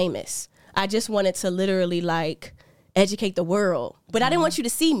to be famous. I just wanted to literally like educate the world, but I didn't want you to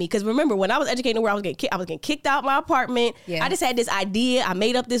see me. Cause remember when I was educating the world, I was getting kicked out my apartment. Yeah. I just had this idea. I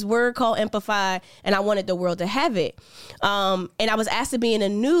made up this word called Amplify, and I wanted the world to have it. And I was asked to be in the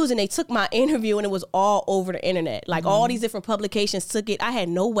news, and they took my interview, and it was all over the internet. Like all these different publications took it. I had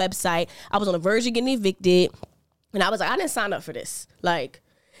no website. I was on the verge of getting evicted. And I was like, I didn't sign up for this. Like,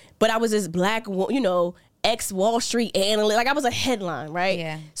 but I was this black, ex-WallStreet analyst. Like, I was a headline, right?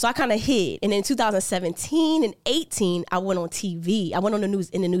 Yeah. So I kind of hid. And in 2017 and 18, I went on TV. I went on the news,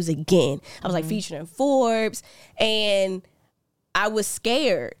 in the news again. I was like featured in Forbes, and I was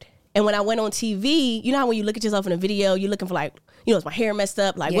scared. And when I went on TV, you know how when you look at yourself in a video, you're looking for like, is my hair messed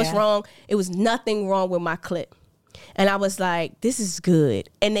up? Like, what's wrong? It was nothing wrong with my clip. And I was like, this is good.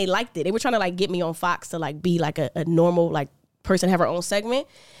 And they liked it. They were trying to like get me on Fox to like be like a normal like person, have her own segment.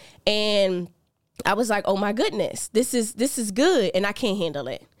 And I was like, oh my goodness, this is good. And I can't handle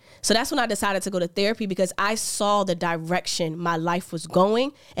it. So that's when I decided to go to therapy, because I saw the direction my life was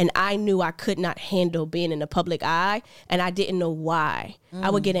going, and I knew I could not handle being in the public eye, and I didn't know why.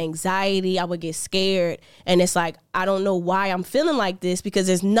 I would get anxiety, I would get scared, and it's like, I don't know why I'm feeling like this, because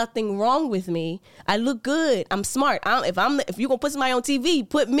there's nothing wrong with me. I look good, I'm smart. If you're gonna put somebody on TV,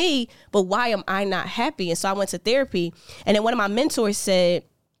 put me, but why am I not happy? And so I went to therapy, and then one of my mentors said,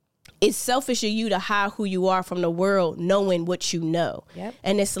 it's selfish of you to hide who you are from the world, knowing what you know. Yep.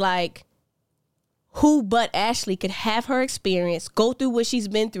 And it's like, who but Ashley could have her experience, go through what she's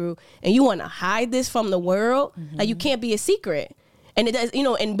been through, and you want to hide this from the world? Like, you can't be a secret. And it does,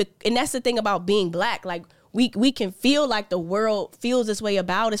 and that's the thing about being black. Like, we can feel like the world feels this way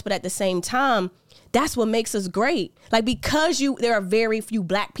about us, but at the same time, that's what makes us great. Like, because there are very few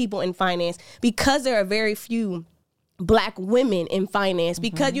black people in finance, because there are very few black women in finance,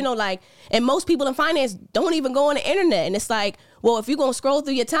 because and most people in finance don't even go on the internet, and it's like, well, if you're gonna scroll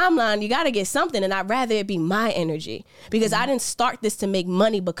through your timeline, you got to get something, and I'd rather it be my energy, because I didn't start this to make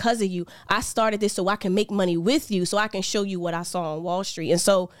money because of you. I started this so I can make money with you, so I can show you what I saw on Wall Street. And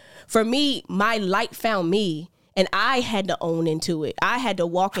so for me, my light found me, and I had to own into it. I had to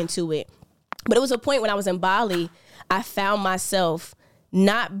walk into it. But it was a point when I was in Bali, I found myself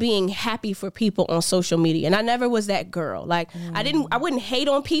not being happy for people on social media. And I never was that girl. Like, I wouldn't hate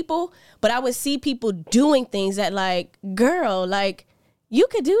on people, but I would see people doing things that like, girl, like, you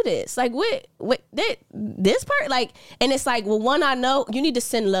could do this. Like, this part, like, and it's like, well, one, I know you need to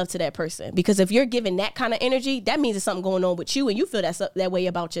send love to that person, because if you're giving that kind of energy, that means there's something going on with you, and you feel that way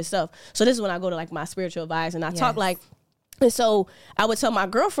about yourself. So this is when I go to like my spiritual advisor, and I talk like, and so I would tell my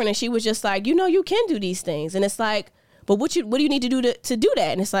girlfriend, and she was just like, you can do these things. And it's like, but what do you need to do to do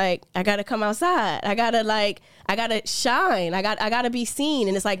that? And it's like, I got to come outside. I got to shine. I got to be seen.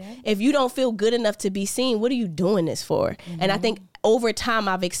 And it's like, if you don't feel good enough to be seen, what are you doing this for? And I think over time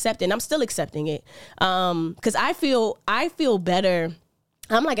I've accepted, and I'm still accepting it. Cause I feel better.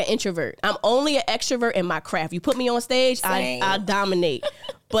 I'm like an introvert. I'm only an extrovert in my craft. You put me on stage, I'll dominate.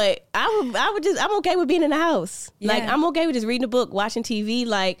 But I'm okay with being in the house. Yeah. Like, I'm okay with just reading a book, watching TV.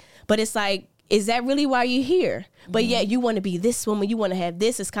 Like, but it's like, is that really why you're here? But yeah, you want to be this woman, you want to have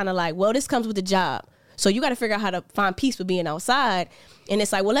this. It's kind of like, well, this comes with the job. So you got to figure out how to find peace with being outside. And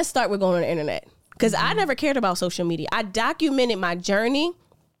it's like, well, let's start with going on the internet. Because I never cared about social media. I documented my journey,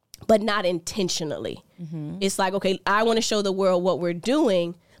 but not intentionally. It's like, okay, I want to show the world what we're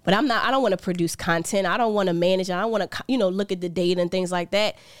doing, but I don't want to produce content. I don't want to manage it. I don't want to, look at the data and things like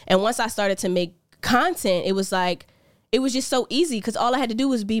that. And once I started to make content, it was like, it was just so easy, because all I had to do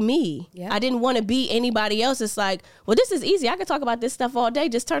was be me. Yeah. I didn't want to be anybody else. It's like, well, this is easy. I can talk about this stuff all day.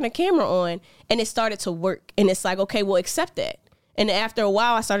 Just turn the camera on. And it started to work. And it's like, okay, well, accept that. And after a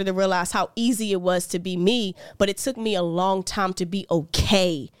while, I started to realize how easy it was to be me. But it took me a long time to be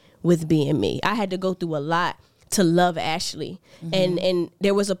okay with being me. I had to go through a lot to love Ashley. And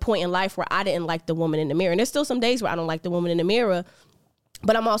there was a point in life where I didn't like the woman in the mirror. And there's still some days where I don't like the woman in the mirror.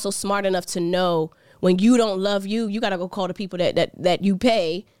 But I'm also smart enough to know, when you don't love you, you got to go call the people that you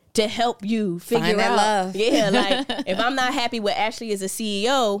pay to help you figure out love. Yeah, like, if I'm not happy with Ashley as a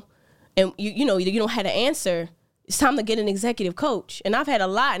CEO, and you don't have an answer, it's time to get an executive coach. And I've had a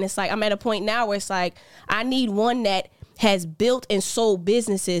lot, and it's like, I'm at a point now where it's like, I need one that has built and sold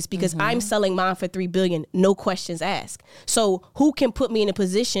businesses, because I'm selling mine for $3 billion, no questions asked. So who can put me in a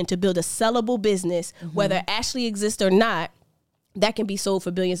position to build a sellable business, whether Ashley exists or not, that can be sold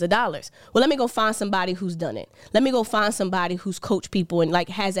for billions of dollars. Well, let me go find somebody who's done it. Let me go find somebody who's coached people and like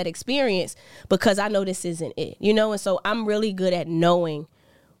has that experience, because I know this isn't it, you know? And so I'm really good at knowing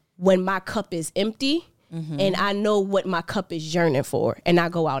when my cup is empty, and I know what my cup is yearning for, and I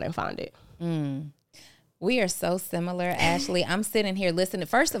go out and find it. We are so similar, Ashley. I'm sitting here listening.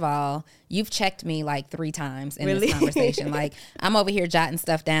 First of all, you've checked me like 3 times in this conversation. Like, I'm over here jotting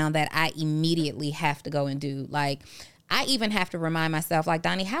stuff down that I immediately have to go and do. Like, I even have to remind myself, like,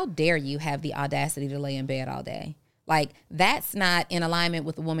 Donnie, how dare you have the audacity to lay in bed all day? Like, that's not in alignment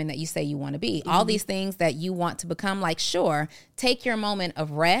with the woman that you say you want to be. All these things that you want to become, like, sure, take your moment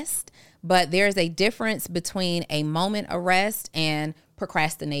of rest, but there's a difference between a moment of rest and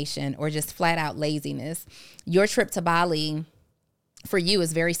procrastination or just flat out laziness. Your trip to Bali for you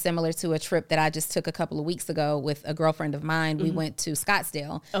is very similar to a trip that I just took a couple of weeks ago with a girlfriend of mine. We went to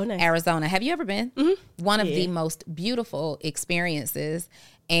Scottsdale, Arizona. Have you ever been? One of the most beautiful experiences.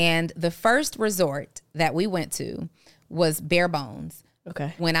 And the first resort that we went to was Bare Bones.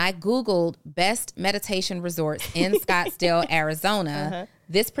 Okay. When I Googled best meditation resorts in Scottsdale, Arizona,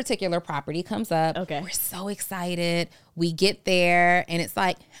 this particular property comes up. Okay. We're so excited. We get there and it's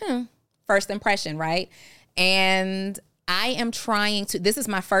like, first impression, right? And I am trying to, this is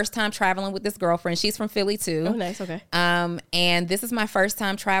my first time traveling with this girlfriend. She's from Philly too. Oh, nice. Okay. And this is my first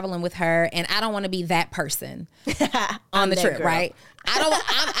time traveling with her, and I don't want to be that person on the trip, girl. right?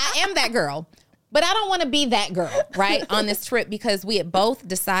 I am that girl. But I don't want to be that girl, right, on this trip, because we had both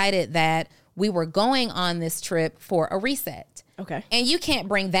decided that we were going on this trip for a reset. Okay. And you can't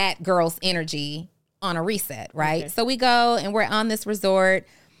bring that girl's energy on a reset, right? Okay. So we go and we're on this resort.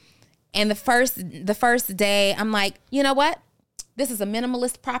 And the first day, I'm like, you know what? This is a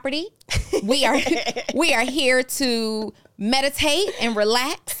minimalist property. We are here to meditate and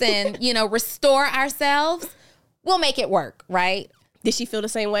relax and, restore ourselves. We'll make it work, right? Did she feel the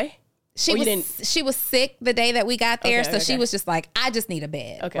same way? She was sick the day that we got there, so she was just like, I just need a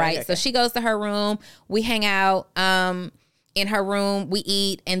bed, right? Okay. So she goes to her room, we hang out in her room, we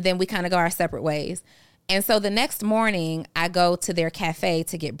eat, and then we kind of go our separate ways. And so the next morning, I go to their cafe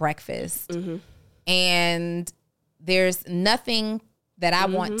to get breakfast, and there's nothing that I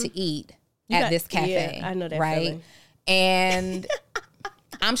want to eat at this cafe. Yeah, I know that right? feeling. And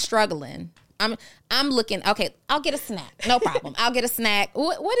I'm struggling. I'm looking, okay, I'll get a snack. No problem. I'll get a snack.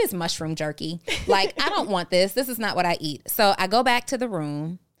 What is mushroom jerky? Like, I don't want this. This is not what I eat. So I go back to the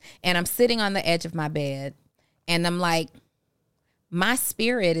room and I'm sitting on the edge of my bed and I'm like, my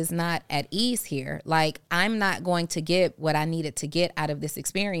spirit is not at ease here. Like, I'm not going to get what I needed to get out of this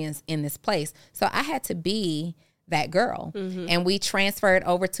experience in this place. So I had to be that girl. And we transferred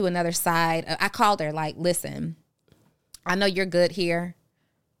over to another side. I called her like, listen, I know you're good here.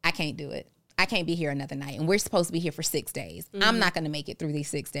 I can't do it. I can't be here another night. And we're supposed to be here for 6 days. I'm not going to make it through these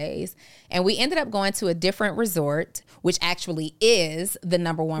 6 days. And we ended up going to a different resort, which actually is the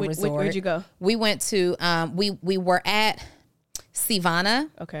number one resort. Where'd you go? We went to, we were at Sivana,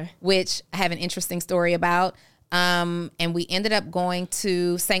 which I have an interesting story about. And we ended up going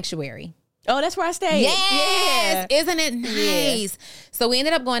to Sanctuary. Oh, that's where I stayed. Yes. Yeah. Isn't it nice? Yeah. So we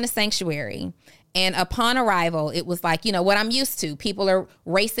ended up going to Sanctuary. And upon arrival, it was like, what I'm used to. People are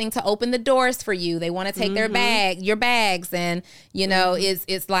racing to open the doors for you. They want to take your bags. And,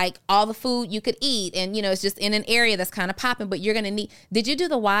 it's like all the food you could eat. And, it's just in an area that's kind of popping. But you're going to need, did you do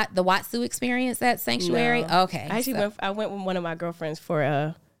the Watsu experience at Sanctuary? No. Okay. I went with one of my girlfriends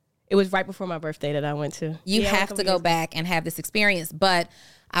for, it was right before my birthday that I went to. You have to go back and have this experience. But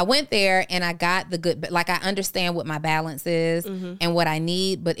I went there and I got the good, like I understand what my balance is and what I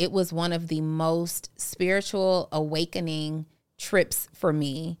need, but it was one of the most spiritual awakening trips for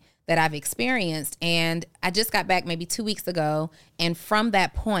me that I've experienced. And I just got back maybe 2 weeks ago. And from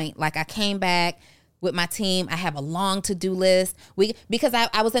that point, like I came back with my team. I have a long to-do list. Because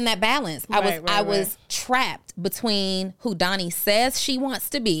I was in that balance. I was trapped between who Donnie says she wants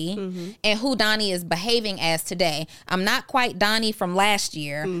to be and who Donnie is behaving as today. I'm not quite Donnie from last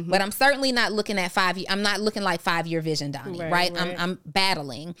year, but I'm certainly not looking at 5 years. I'm not looking like 5-year vision Donnie, right? I'm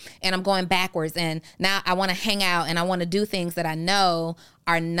battling and I'm going backwards. And now I want to hang out and I want to do things that I know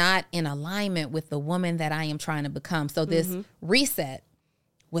are not in alignment with the woman that I am trying to become. So this reset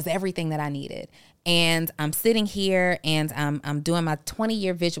was everything that I needed. And I'm sitting here and I'm doing my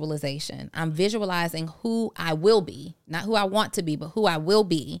 20-year visualization. I'm visualizing who I will be, not who I want to be, but who I will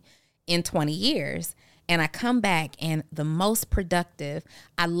be in 20 years. And I come back and the most productive.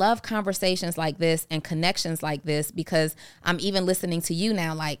 I love conversations like this and connections like this because I'm even listening to you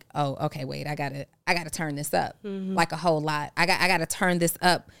now like, oh, okay, wait, I gotta turn this up like a whole lot. I gotta turn this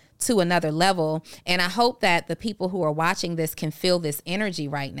up to another level. And I hope that the people who are watching this can feel this energy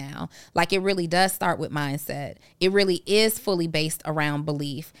right now. Like, it really does start with mindset. It really is fully based around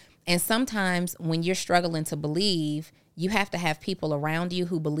belief. And sometimes when you're struggling to believe, you have to have people around you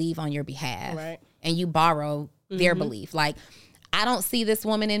who believe on your behalf. Right. And you borrow their belief. Like, I don't see this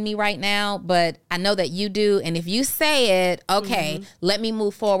woman in me right now, but I know that you do. And if you say it, okay, let me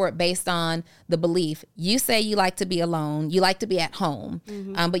move forward based on the belief. You say you like to be alone. You like to be at home.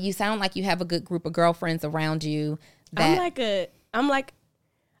 But you sound like you have a good group of girlfriends around you. That I'm like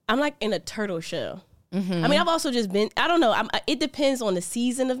in a turtle shell. I mean, I've also just been, I don't know. It depends on the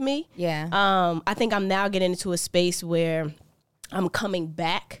season of me. Yeah. I think I'm now getting into a space where I'm coming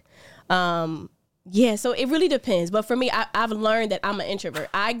back. Yeah, so it really depends. But for me, I've learned that I'm an introvert.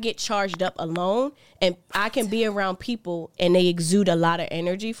 I get charged up alone, and I can be around people, and they exude a lot of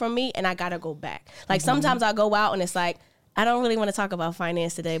energy from me, and I got to go back. Like, sometimes I go out, and it's like, I don't really want to talk about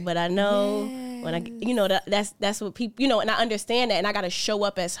finance today, but I know when that's what people, and I understand that, and I got to show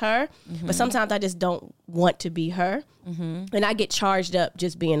up as her. But sometimes I just don't want to be her, and I get charged up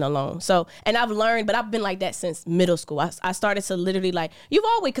just being alone. So, and I've learned, but I've been like that since middle school. I started to literally like, you've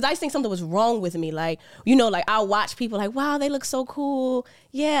always, because I just think something was wrong with me. Like, like I'll watch people like, wow, they look so cool.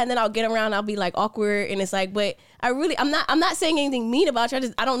 Yeah. And then I'll get around, I'll be like awkward. And it's like, but I'm not saying anything mean about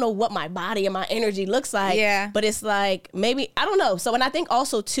you. I don't know what my body and my energy looks like. Yeah. But it's like, maybe, I don't know. So, and I think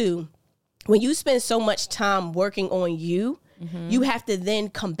also too, when you spend so much time working on you, you have to then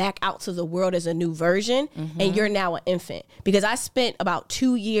come back out to the world as a new version, and you're now an infant. Because I spent about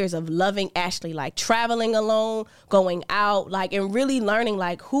 2 years of loving Ashley, like traveling alone, going out, like, and really learning,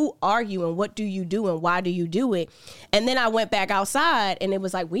 like, who are you and what do you do and why do you do it? And then I went back outside, and it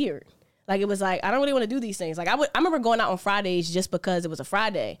was like weird. Like, it was like, I don't really want to do these things. Like, I remember going out on Fridays just because it was a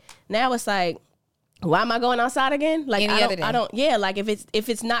Friday. Now it's like, why am I going outside again? Like, like if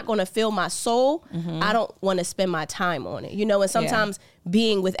it's not going to fill my soul, I don't want to spend my time on it, and sometimes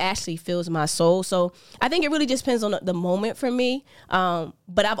being with Ashley fills my soul. So I think it really just depends on the moment for me.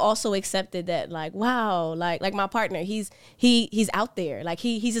 But I've also accepted that, like, wow, like my partner, he's out there. Like,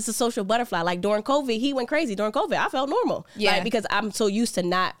 he's just a social butterfly. Like, during COVID, he went crazy. During COVID, I felt normal. Yeah. Like, because I'm so used to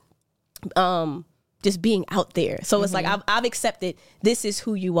not, just being out there. So it's like, I've accepted this is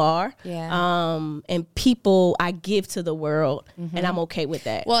who you are. Yeah. And people I give to the world, and I'm okay with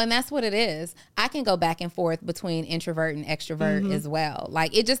that. Well, and that's what it is. I can go back and forth between introvert and extrovert as well.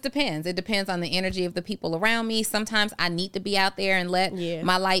 Like, it just depends. It depends on the energy of the people around me. Sometimes I need to be out there and let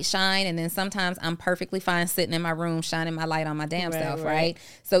my light shine. And then sometimes I'm perfectly fine sitting in my room, shining my light on my damn self, right?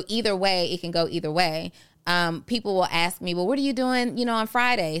 So either way, it can go either way. People will ask me, well, what are you doing, on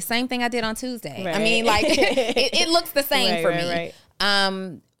Friday? Same thing I did on Tuesday. Right. I mean, like, it looks the same for me.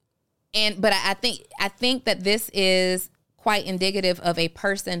 But I think that this is quite indicative of a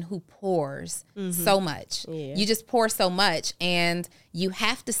person who pours so much. Yeah. You just pour so much, and you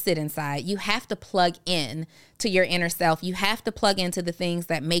have to sit inside. You have to plug in to your inner self. You have to plug into the things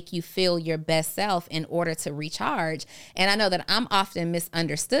that make you feel your best self in order to recharge. And I know that I'm often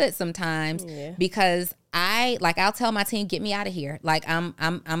misunderstood sometimes because I'll tell my team, get me out of here. Like,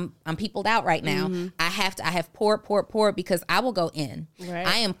 I'm peopled out right now. I have poured because I will go in. Right.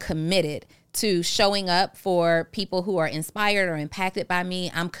 I am committed to showing up for people who are inspired or impacted by me.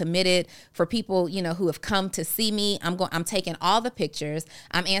 I'm committed for people, who have come to see me. I'm taking all the pictures.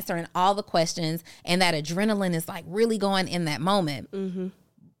 I'm answering all the questions, and that adrenaline is like really going in that moment.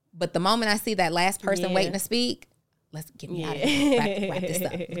 But the moment I see that last person waiting to speak, let's get me out of here. Wrap this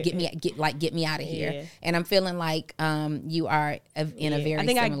up. Get me out of here. Yeah. And I'm feeling like you are in a very I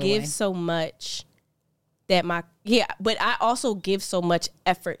think similar I give way. so much that but I also give so much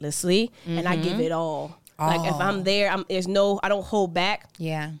effortlessly, and I give it all. Like, if I'm there, I don't hold back.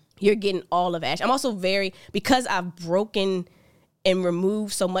 Yeah. You're getting all of Ash. I'm also because I've broken and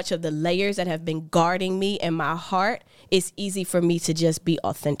removed so much of the layers that have been guarding me and my heart, it's easy for me to just be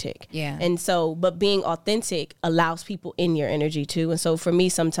authentic. Yeah. And so, but being authentic allows people in your energy too. And so for me,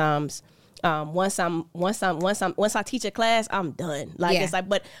 sometimes, once I teach a class, I'm done. Like, it's like,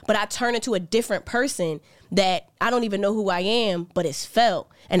 but I turn into a different person that I don't even know who I am, but it's felt.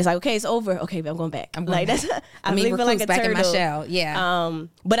 And it's like, okay, it's over. Okay, but I'm going back. I'm like, that's, I really feel like a back turtle. In my shell. Yeah.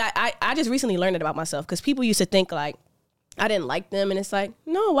 But I just recently learned it about myself, because people used to think like I didn't like them, and it's like,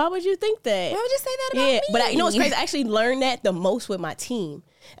 no, why would you think that? Why would you say that about me? But you know what's crazy? I actually learned that the most with my team.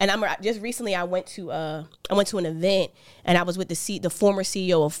 And just recently I went to an event, and I was with the former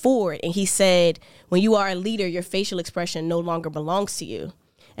CEO of Ford, and he said, when you are a leader, your facial expression no longer belongs to you.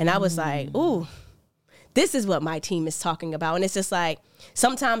 And I was like, ooh, this is what my team is talking about. And it's just like,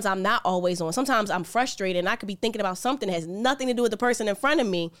 sometimes I'm not always on. Sometimes I'm frustrated, and I could be thinking about something that has nothing to do with the person in front of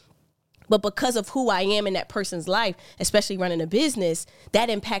me, But because of who I am in that person's life, especially running a business, that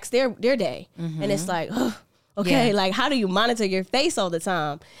impacts their day. And it's like, okay, like how do you monitor your face all the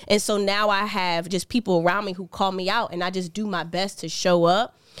time? And so now I have just people around me who call me out, and I just do my best to show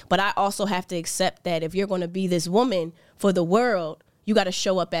up. But I also have to accept that if you're going to be this woman for the world, you got to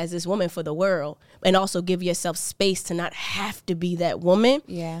show up as this woman for the world, and also give yourself space to not have to be that woman.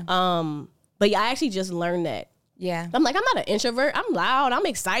 Yeah. But yeah, I actually just learned that. Yeah. I'm like, I'm not an introvert. I'm loud. I'm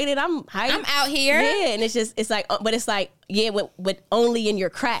excited. I'm hyped. I'm out here. Yeah. And it's like, but it's like, yeah, with only in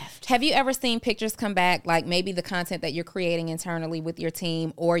your craft. Have you ever seen pictures come back, like maybe the content that you're creating internally with your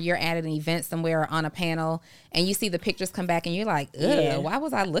team, or you're at an event somewhere or on a panel, and you see the pictures come back and you're like, ugh, why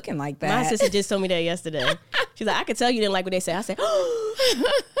was I looking like that? My sister just told me that yesterday. She's like, I could tell you didn't like what they said. I said,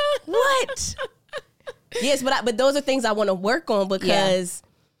 what? Yes, but those are things I want to work on, because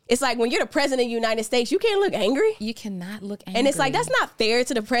it's like when you're the president of the United States, you can't look angry. You cannot look angry. And it's like, that's not fair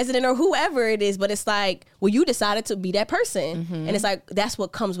to the president or whoever it is. But it's like, well, you decided to be that person. And it's like, that's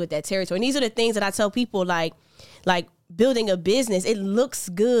what comes with that territory. And these are the things that I tell people, like building a business, it looks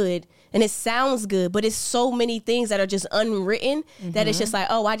good and it sounds good, but it's so many things that are just unwritten that it's just like,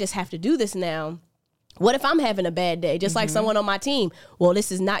 oh, I just have to do this now. What if I'm having a bad day? Just like someone on my team. Well,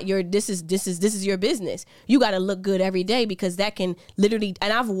 this is your business. You got to look good every day, because that can literally,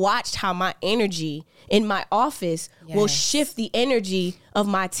 and I've watched how my energy in my office will shift the energy of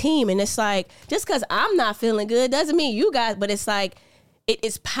my team. And it's like, just because I'm not feeling good doesn't mean you guys, but it's like,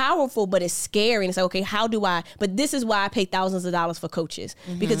 it's powerful, but it's scary. And it's like, okay, how do I, but this is why I pay thousands of dollars for coaches.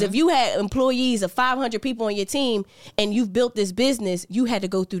 Because if you had employees of 500 people on your team and you've built this business, you had to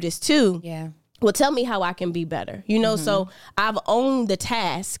go through this too. Yeah. Well, tell me how I can be better. So I've owned the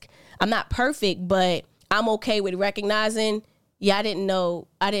task. I'm not perfect, but I'm okay with recognizing, I didn't know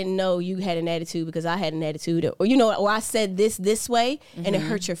you had an attitude because I had an attitude, or I said this way and it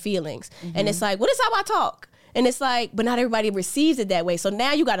hurt your feelings. And it's like, well, this is how I talk. And it's like, but not everybody receives it that way. So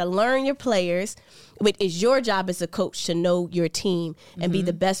now you got to learn your players. It is your job as a coach to know your team and be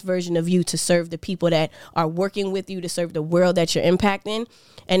the best version of you to serve the people that are working with you, to serve the world that you're impacting.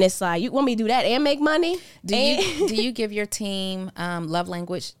 And it's like, you want me to do that and make money? Do you give your team love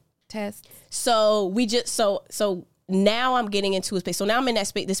language tests? So so now I'm getting into a space. So now I'm in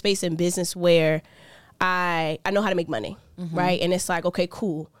the space in business where I know how to make money, right? And it's like, okay,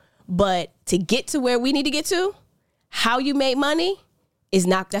 cool. But to get to where we need to get to, how you make money that's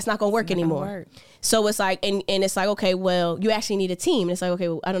not going to work anymore. So it's like, and it's like, okay, well, you actually need a team. And it's like, okay,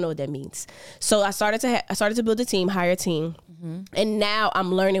 well, I don't know what that means. So I started to build a team, hire a team. And now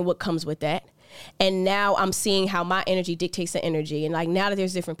I'm learning what comes with that. And now I'm seeing how my energy dictates the energy. And like, now that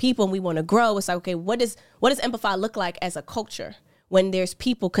there's different people and we want to grow, it's like, okay, what does Amplify look like as a culture when there's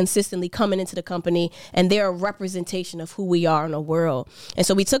people consistently coming into the company and they're a representation of who we are in the world? And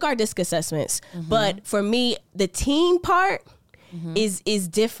so we took our DISC assessments. But for me, the team part is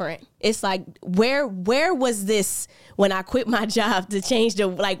different. It's like, where was this when I quit my job to change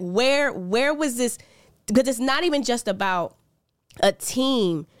where was this? Because it's not even just about a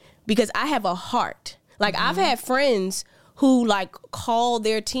team, because I have a heart. Like I've had friends who like call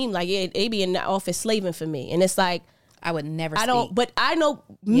their team, like, yeah, they be in the office slaving for me. And it's like, I would never but I know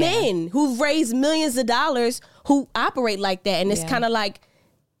men who've raised millions of dollars who operate like that. And it's kind of like,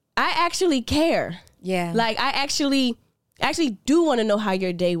 I actually care. Yeah. Like I actually do want to know how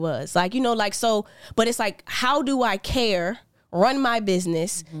your day was. Like, so, but it's like, how do I care, run my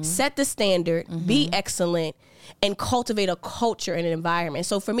business, set the standard, be excellent, and cultivate a culture and an environment.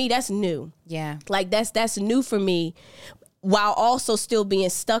 So for me, that's new. Yeah. Like that's new for me, while also still being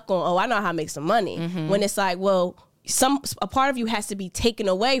stuck on, I know how to make some money. When it's like, well, a part of you has to be taken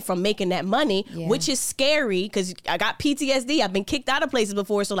away from making that money, which is scary, because I got PTSD. I've been kicked out of places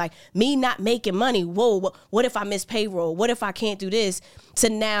before. So like, me not making money, whoa, what if I miss payroll? What if I can't do this? To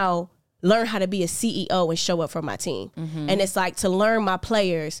now learn how to be a CEO and show up for my team. And it's like, to learn my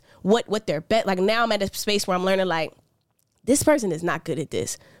players, what they're like, now I'm at a space where I'm learning, like, this person is not good at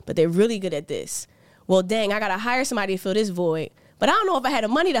this, but they're really good at this. Well, dang, I got to hire somebody to fill this void. But I don't know if I had the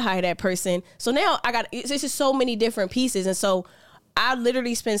money to hire that person. So now it's just so many different pieces. And so I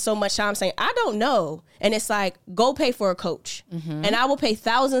literally spend so much time saying, I don't know. And it's like, go pay for a coach. And I will pay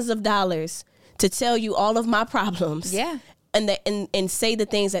thousands of dollars to tell you all of my problems. Yeah. And say the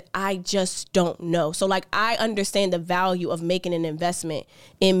things that I just don't know. So like, I understand the value of making an investment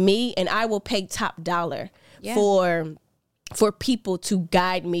in me, and I will pay top dollar for people to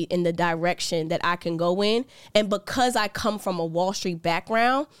guide me in the direction that I can go in. And because I come from a Wall Street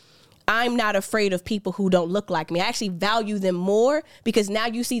background, I'm not afraid of people who don't look like me. I actually value them more, because now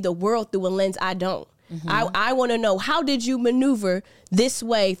you see the world through a lens I don't. I want to know, how did you maneuver this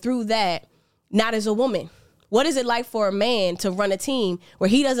way through that, not as a woman? What is it like for a man to run a team where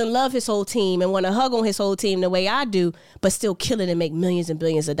he doesn't love his whole team and want to hug on his whole team the way I do, but still kill it and make millions and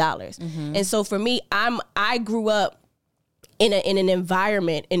billions of dollars? And so for me, I grew up in an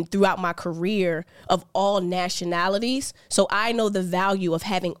environment and throughout my career of all nationalities. So I know the value of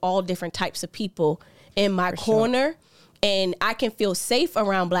having all different types of people in my corner. Sure. And I can feel safe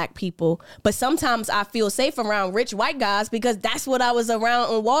around black people, but sometimes I feel safe around rich white guys because that's what I was around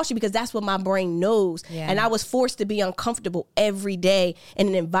on Wall Street, because that's what my brain knows. Yeah. And I was forced to be uncomfortable every day in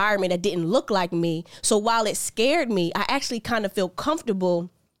an environment that didn't look like me. So while it scared me, I actually kind of feel comfortable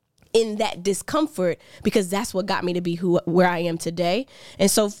in that discomfort because that's what got me to be where I am today.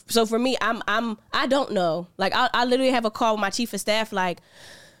 And so for me, I don't know. Like I literally have a call with my chief of staff, like,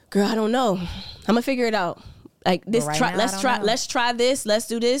 girl, I don't know. I'm gonna figure it out. Like this, let's try this. Let's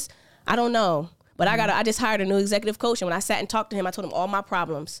do this. I don't know. But I just hired a new executive coach. And when I sat and talked to him, I told him all my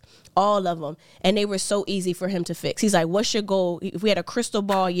problems, all of them. And they were so easy for him to fix. He's like, what's your goal? If we had a crystal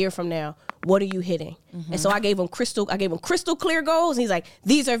ball a year from now, what are you hitting? And so I gave him crystal clear goals. And he's like,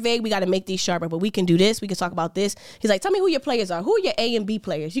 these are vague. We got to make these sharper, but we can do this. We can talk about this. He's like, tell me who your players are. Who are your A and B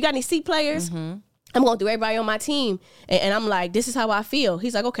players? You got any C players? I'm going through everybody on my team. And I'm like, this is how I feel.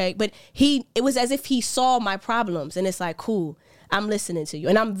 He's like, okay. But it was as if he saw my problems. And it's like, cool, I'm listening to you.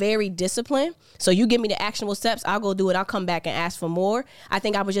 And I'm very disciplined. So you give me the actionable steps, I'll go do it. I'll come back and ask for more. I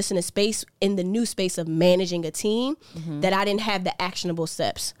think I was just in the new space of managing a team that I didn't have the actionable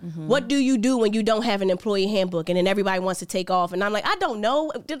steps. What do you do when you don't have an employee handbook and then everybody wants to take off? And I'm like, I don't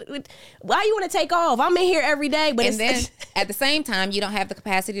know. Why you want to take off? I'm in here every day. But then at the same time, you don't have the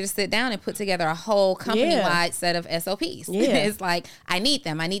capacity to sit down and put together a whole company-wide set of SOPs. Yeah. It's like, I need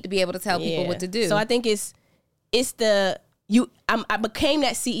them. I need to be able to tell people what to do. So I think I became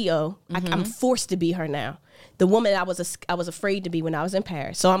that CEO. I'm forced to be her now. The woman I was afraid to be when I was in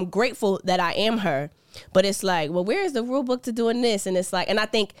Paris. So I'm grateful that I am her. But it's like, well, where is the rule book to doing this? And it's like, and I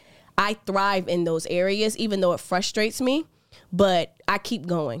think I thrive in those areas, even though it frustrates me. But I keep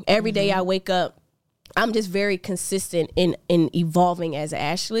going. Every day I wake up, I'm just very consistent in evolving as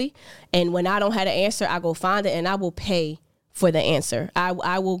Ashley. And when I don't have an answer, I go find it and I will pay for the answer.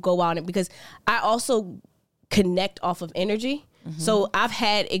 I will go out because I also connect off of energy. So I've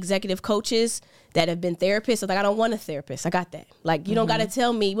had executive coaches that have been therapists. Like, I don't want a therapist. I got that. Like, you don't got to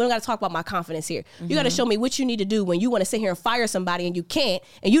tell me, we don't got to talk about my confidence here. You got to show me what you need to do when you want to sit here and fire somebody and you can't,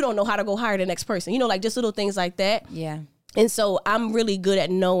 and you don't know how to go hire the next person. You know, like just little things like that. Yeah. And so I'm really good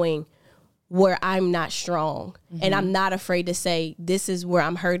at knowing where I'm not strong. And I'm not afraid to say, this is where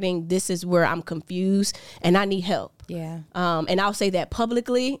I'm hurting. This is where I'm confused and I need help. Yeah. And I'll say that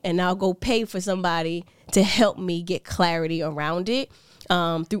publicly, and I'll go pay for somebody to help me get clarity around it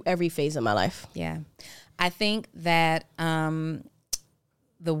through every phase of my life. Yeah. I think that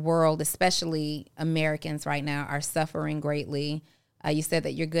the world, especially Americans right now, are suffering greatly. You said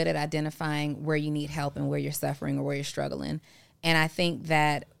that you're good at identifying where you need help and where you're suffering or where you're struggling. And I think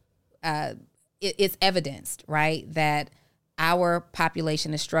that it's evidenced, right, that our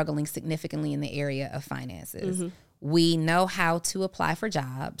population is struggling significantly in the area of finances. We know how to apply for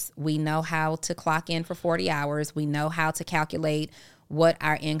jobs. We know how to clock in for 40 hours. We know how to calculate what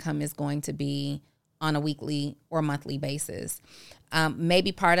our income is going to be on a weekly or monthly basis.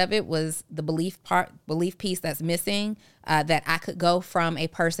 Maybe part of it was the belief piece that's missing, that I could go from a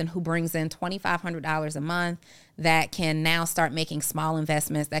person who brings in $2,500 a month that can now start making small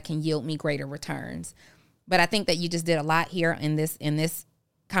investments that can yield me greater returns. But I think that you just did a lot here in this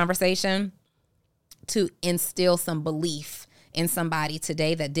conversation to instill some belief in somebody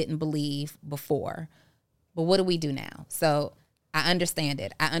today that didn't believe before. But what do we do now? So I understand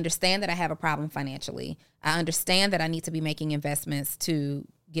it. I understand that I have a problem financially. I understand that I need to be making investments to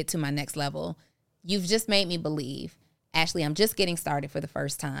get to my next level. You've just made me believe. Ashley, I'm just getting started for the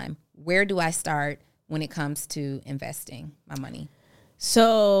first time. Where do I start when it comes to investing my money?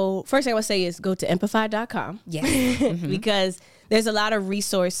 So first thing I would say is go to empathy.com. Yes. Because there's a lot of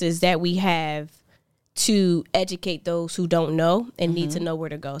resources that we have to educate those who don't know and need to know where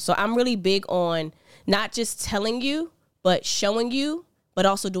to go. So I'm really big on not just telling you, but showing you, but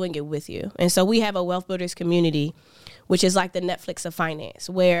also doing it with you. And so we have a Wealth Builders community, which is like the Netflix of finance,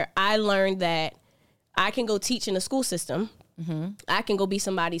 where I learned that I can go teach in the school system. I can go be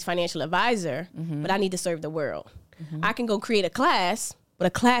somebody's financial advisor, but I need to serve the world. I can go create a class, but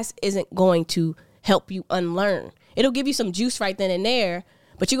a class isn't going to help you unlearn. It'll give you some juice right then and there,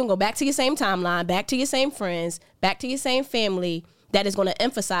 but you're going to go back to your same timeline, back to your same friends, back to your same family, that is going to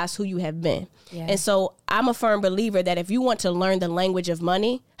emphasize who you have been. Yeah. And so I'm a firm believer that if you want to learn the language of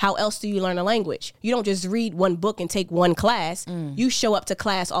money, how else do you learn a language? You don't just read one book and take one class. You show up to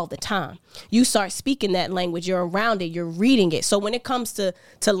class all the time. You start speaking that language. You're around it. You're reading it. So when it comes to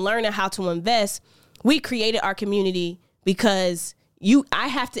learning how to invest, we created our community because I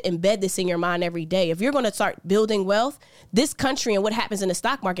have to embed this in your mind every day. If you're going to start building wealth, this country and what happens in the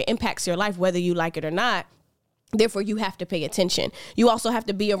stock market impacts your life, whether you like it or not. Therefore, you have to pay attention. You also have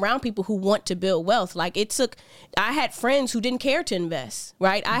to be around people who want to build wealth. Like I had friends who didn't care to invest,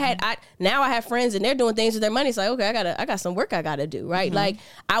 right? Now I have friends and they're doing things with their money. It's like, okay, I got some work I got to do, right? Like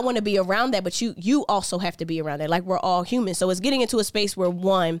I want to be around that, but you also have to be around that. Like we're all human. So it's getting into a space where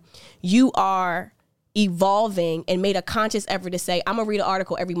one, you are evolving and made a conscious effort to say, I'm going to read an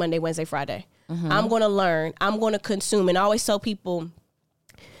article every Monday, Wednesday, Friday. I'm going to learn. I'm going to consume. And I always tell people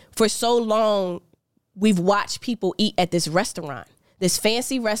for so long, we've watched people eat at this restaurant, this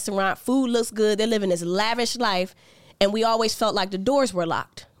fancy restaurant. Food looks good. They're living this lavish life. And we always felt like the doors were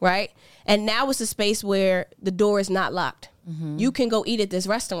locked, right? And now it's a space where the door is not locked. You can go eat at this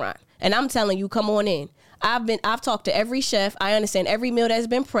restaurant. And I'm telling you, come on in. I've talked to every chef. I understand every meal that's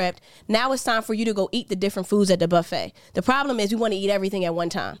been prepped. Now it's time for you to go eat the different foods at the buffet. The problem is we want to eat everything at one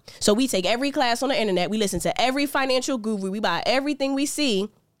time. So we take every class on the internet. We listen to every financial guru. We buy everything we see,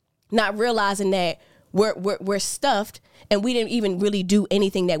 not realizing that we're stuffed and we didn't even really do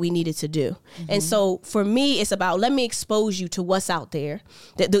anything that we needed to do. And so for me, it's about, let me expose you to what's out there.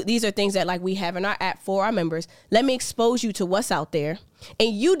 These are things that like we have in our app for our members. Let me expose you to what's out there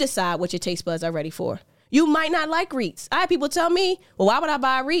and you decide what your taste buds are ready for. You might not like REITs. I had people tell me, well, why would I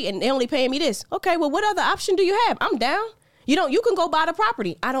buy a REIT and they only paying me this? Okay, well, what other option do you have? I'm down. You can go buy the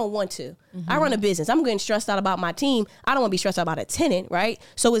property. I don't want to. I run a business. I'm getting stressed out about my team. I don't want to be stressed out about a tenant, right?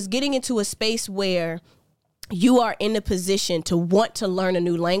 So it's getting into a space where you are in a position to want to learn a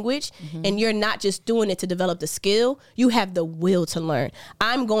new language and you're not just doing it to develop the skill. You have the will to learn.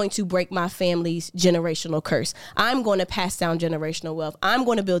 I'm going to break my family's generational curse. I'm going to pass down generational wealth. I'm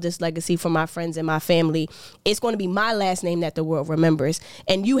going to build this legacy for my friends and my family. It's going to be my last name that the world remembers.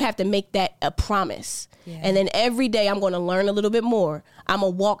 And you have to make that a promise. Yeah. And then every day I'm going to learn a little bit more. I'm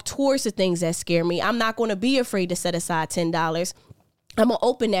going to walk towards the things that scare me. I'm not going to be afraid to set aside $10. I'm going to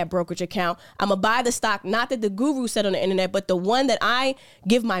open that brokerage account. I'm going to buy the stock, not that the guru said on the internet, but the one that I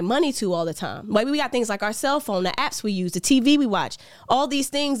give my money to all the time. Like we got things like our cell phone, the apps we use, the TV we watch, all these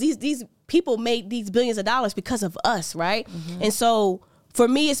things, these people made these billions of dollars because of us, right? And so for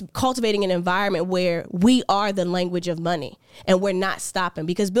me, it's cultivating an environment where we are the language of money and we're not stopping,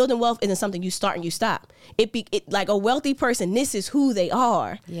 because building wealth isn't something you start and you stop. It like a wealthy person, this is who they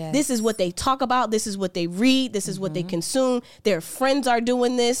are. Yes. This is what they talk about. This is what they read. This is what they consume. Their friends are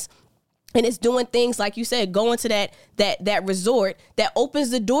doing this. And it's doing things like you said, going to that resort that opens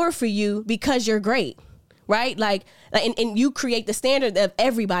the door for you because you're great, right? And you create the standard of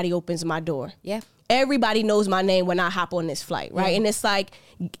everybody opens my door. Yeah. Everybody knows my name when I hop on this flight, right? Yeah. And it's like,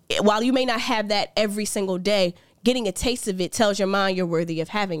 while you may not have that every single day, getting a taste of it tells your mind you're worthy of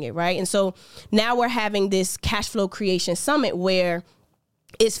having it, right? And so now we're having this cash flow creation summit where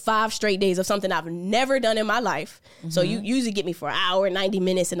it's 5 straight days of something I've never done in my life. So you usually get me for an hour, 90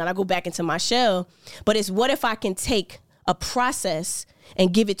 minutes, and then I go back into my shell. But it's what if I can take a process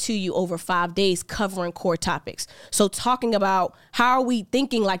and give it to you over 5 days, covering core topics. So talking about how are we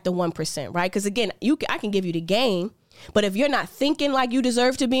thinking like the 1%, right? Because again, I can give you the game, but if you're not thinking like you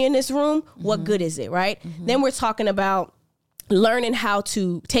deserve to be in this room, what good is it, right? Then we're talking about learning how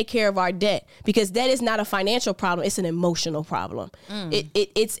to take care of our debt, because debt is not a financial problem. It's an emotional problem.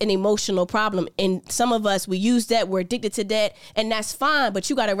 It's an emotional problem. And some of us, we use debt, we're addicted to debt, and that's fine, but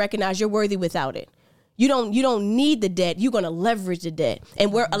you got to recognize you're worthy without it. You don't need the debt. You're going to leverage the debt.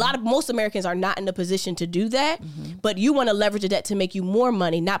 And most Americans are not in the position to do that, but you want to leverage the debt to make you more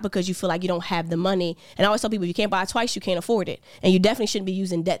money, not because you feel like you don't have the money. And I always tell people, if you can't buy it twice, you can't afford it. And you definitely shouldn't be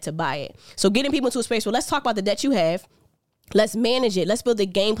using debt to buy it. So getting people into a space where let's talk about the debt you have. Let's manage it. Let's build a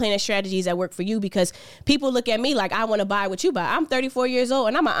game plan and strategies that work for you, because people look at me like I want to buy what you buy. I'm 34 years old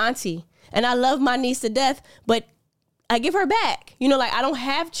and I'm an auntie and I love my niece to death, but I give her back. I don't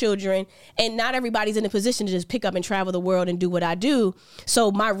have children, and not everybody's in a position to just pick up and travel the world and do what I do. So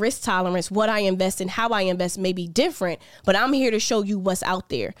my risk tolerance, what I invest in, how I invest may be different, but I'm here to show you what's out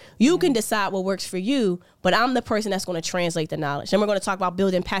there. You can decide what works for you, but I'm the person that's going to translate the knowledge. And we're going to talk about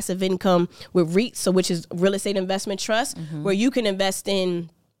building passive income with REITs, which is real estate investment trust, where you can invest in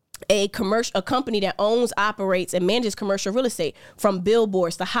a company that owns, operates, and manages commercial real estate, from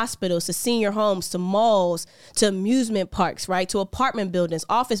billboards to hospitals to senior homes to malls to amusement parks, right, to apartment buildings,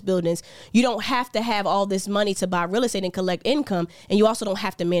 office buildings. You don't have to have all this money to buy real estate and collect income, and you also don't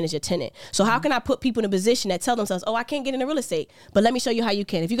have to manage a tenant. So how can I put people in a position that tell themselves, oh, I can't get into real estate, but let me show you how you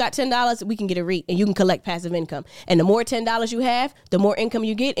can. If you got $10, we can get a REIT and you can collect passive income. And the more $10 you have, the more income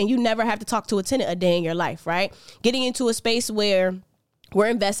you get, and you never have to talk to a tenant a day in your life, right? Getting into a space where we're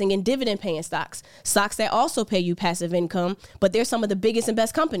investing in dividend-paying stocks that also pay you passive income, but they're some of the biggest and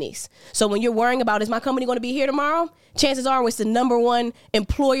best companies. So when you're worrying about, is my company going to be here tomorrow? Chances are it's the number one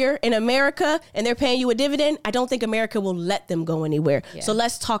employer in America and they're paying you a dividend. I don't think America will let them go anywhere. Yeah. So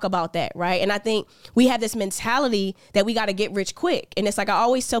let's talk about that, right? And I think we have this mentality that we got to get rich quick. And it's like I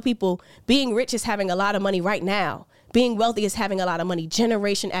always tell people, being rich is having a lot of money right now. Being wealthy is having a lot of money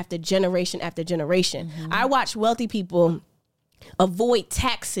generation after generation after generation. Mm-hmm. I watch wealthy people avoid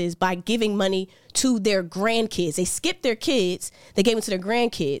taxes by giving money to their grandkids. They skip their kids, they gave it to their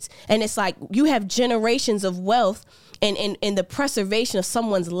grandkids. And it's like you have generations of wealth and the preservation of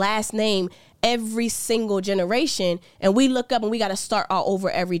someone's last name every single generation. And we look up and we got to start all over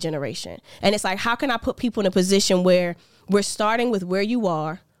every generation. And it's like, how can I put people in a position where we're starting with where you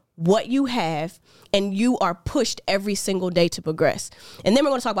are, what you have, and you are pushed every single day to progress. And then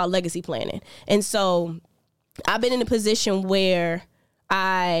we're going to talk about legacy planning. And so I've been in a position where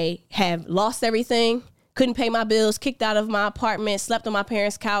I have lost everything, couldn't pay my bills, kicked out of my apartment, slept on my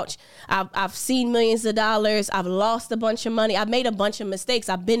parents' couch. I've seen millions of dollars. I've lost a bunch of money. I've made a bunch of mistakes.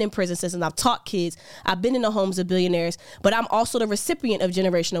 I've been in prison systems. I've taught kids. I've been in the homes of billionaires, but I'm also the recipient of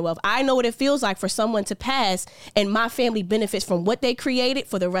generational wealth. I know what it feels like for someone to pass and my family benefits from what they created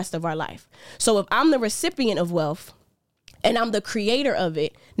for the rest of our life. So if I'm the recipient of wealth, and I'm the creator of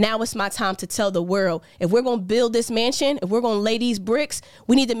it, now it's my time to tell the world, if we're going to build this mansion, if we're going to lay these bricks,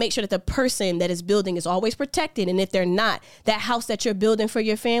 we need to make sure that the person that is building is always protected. And if they're not, that house that you're building for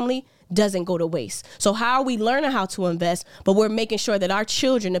your family doesn't go to waste. So how are we learning how to invest, but we're making sure that our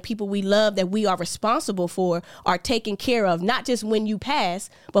children, the people we love, that we are responsible for, are taken care of, not just when you pass,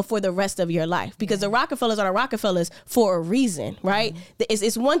 but for the rest of your life. Because the Rockefellers are the Rockefellers for a reason, right? Mm-hmm.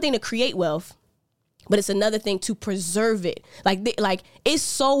 It's one thing to create wealth, but it's another thing to preserve it. Like it's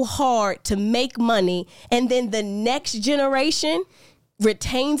so hard to make money and then the next generation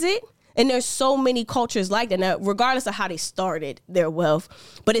retains it. And there's so many cultures like that, now, regardless of how they started their wealth.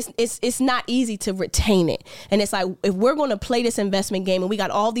 But it's not easy to retain it. And it's like, if we're going to play this investment game and we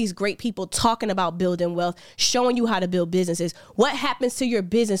got all these great people talking about building wealth, showing you how to build businesses, what happens to your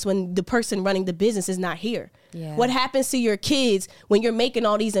business when the person running the business is not here? Yeah. What happens to your kids when you're making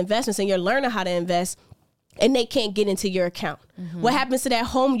all these investments and you're learning how to invest and they can't get into your account? Mm-hmm. What happens to that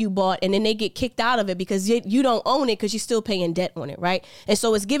home you bought and then they get kicked out of it because you don't own it because you're still paying debt on it, right? And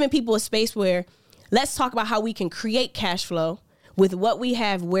so it's giving people a space where let's talk about how we can create cash flow with what we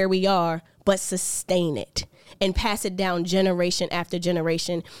have where we are, but sustain it and pass it down generation after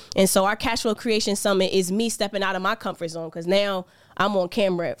generation. And so our Cash Flow Creation Summit is me stepping out of my comfort zone because now I'm on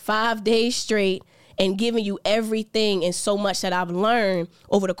camera 5 days straight and giving you everything and so much that I've learned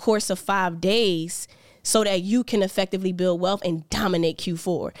over the course of 5 days so that you can effectively build wealth and dominate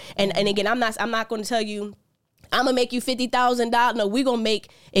Q4. And again, I'm not going to tell you, I'm going to make you $50,000. No, we're going to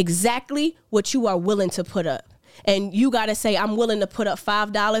make exactly what you are willing to put up. And you got to say, I'm willing to put up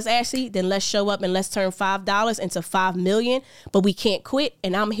 $5, Ashley, then let's show up and let's turn $5 into $5 million. But we can't quit.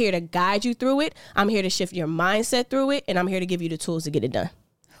 And I'm here to guide you through it. I'm here to shift your mindset through it. And I'm here to give you the tools to get it done.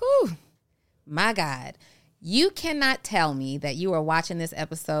 Whew. My God. You cannot tell me that you are watching this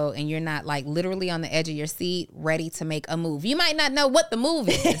episode and you're not like literally on the edge of your seat, ready to make a move. You might not know what the move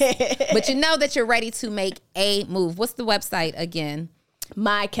is, but you know that you're ready to make a move. What's the website again?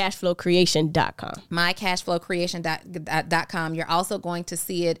 mycashflowcreation.com. mycashflowcreation.com. You're also going to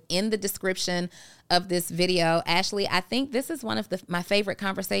see it in the description of this video. Ashley, I think this is one of my favorite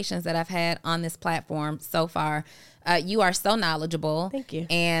conversations that I've had on this platform so far. You are so knowledgeable. Thank you.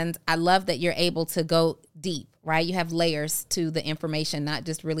 And I love that you're able to go deep, right? You have layers to the information, not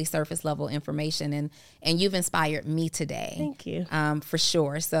just really surface level information. And you've inspired me today. Thank you. For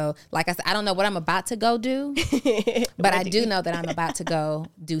sure. So like I said, I don't know what I'm about to go do, but I do know that I'm about to go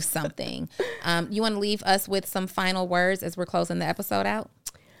do something. You want to leave us with some final words as we're closing the episode out?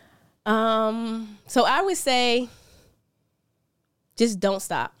 So I would say, just don't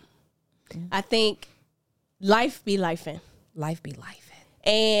stop. Mm-hmm. I think life be lifing. Life be lifing.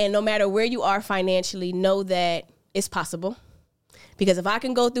 And no matter where you are financially, know that it's possible. Because if I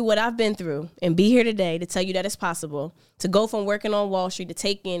can go through what I've been through and be here today to tell you that it's possible, to go from working on Wall Street to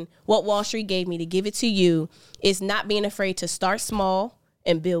taking what Wall Street gave me to give it to you, is not being afraid to start small,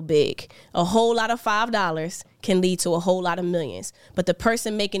 and build big. A whole lot of $5 can lead to a whole lot of millions. But the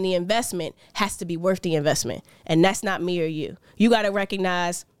person making the investment has to be worth the investment. And that's not me or you. You got to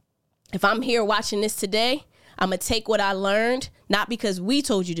recognize, if I'm here watching this today, I'm going to take what I learned, not because we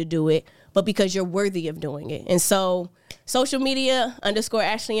told you to do it, but because you're worthy of doing it. And so social media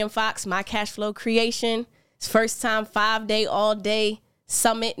 _Ashley M. Fox, my cash flow creation. It's first time 5-day, all day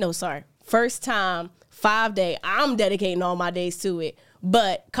summit. No, sorry. First time 5-day. I'm dedicating all my days to it.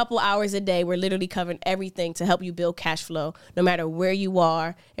 But a couple hours a day, we're literally covering everything to help you build cash flow, no matter where you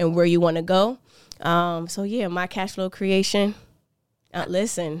are and where you want to go. So yeah, my cash flow creation.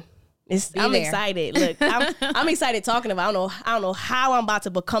 Listen, I'm excited. Look, I'm excited talking about. I don't know how I'm about to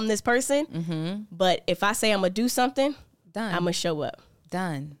become this person. But if I say I'm gonna do something, I'm gonna show up.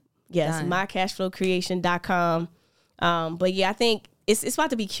 Done. Yes, Done. mycashflowcreation.com. But yeah, I think it's about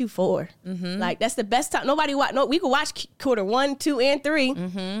to be Q4. Like, that's the best time. We could watch quarter 1, 2, and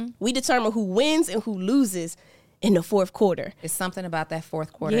 3. We determine who wins and who loses in the fourth quarter. It's something about that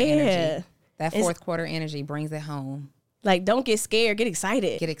fourth quarter energy. That fourth quarter energy brings it home. Like, don't get scared. Get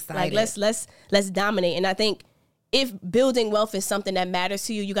excited. Get excited. Like, let's dominate. And I think if building wealth is something that matters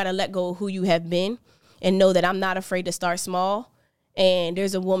to you, you got to let go of who you have been and know that I'm not afraid to start small. And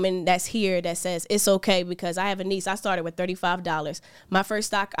there's a woman that's here that says it's okay, because I have a niece. I started with $35. My first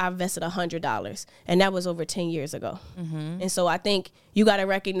stock, I invested $100. And that was over 10 years ago. And so I think you got to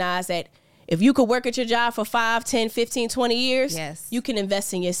recognize that if you could work at your job for 5, 10, 15, 20 years, you can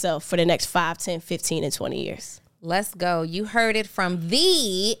invest in yourself for the next 5, 10, 15, and 20 years. Let's go. You heard it from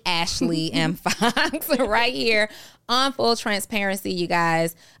the Ashley M. Fox right here on Full Transparency, you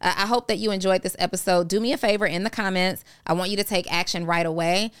guys. I hope that you enjoyed this episode. Do me a favor in the comments. I want you to take action right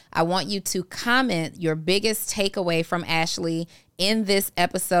away. I want you to comment your biggest takeaway from Ashley in this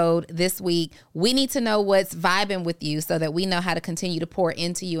episode this week. We need to know what's vibing with you so that we know how to continue to pour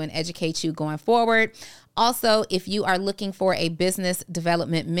into you and educate you going forward. Also, if you are looking for a business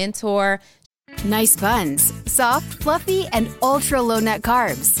development mentor, nice buns, soft, fluffy, and ultra-low net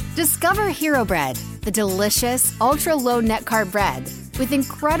carbs. Discover Hero Bread, the delicious ultra-low net carb bread with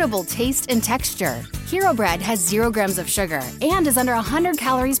incredible taste and texture. Hero Bread has 0 grams of sugar and is under 100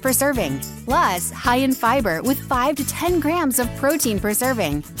 calories per serving. Plus, high in fiber with 5 to 10 grams of protein per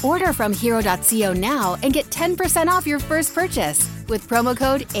serving. Order from hero.co now and get 10% off your first purchase with promo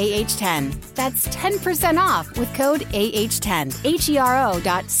code AH10. That's 10% off with code AH10.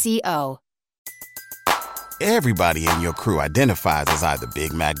 HERO.co. Everybody in your crew identifies as either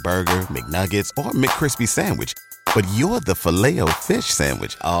Big Mac Burger, McNuggets, or McCrispy Sandwich. But you're the Filet-O-Fish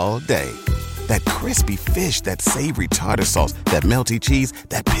Sandwich all day. That crispy fish, that savory tartar sauce, that melty cheese,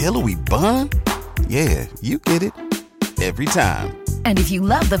 that pillowy bun. Yeah, you get it. Every time. And if you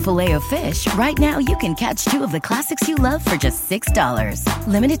love the Filet-O-Fish, right now you can catch 2 of the classics you love for just $6.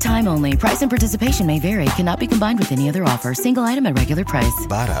 Limited time only. Price and participation may vary. Cannot be combined with any other offer. Single item at regular price.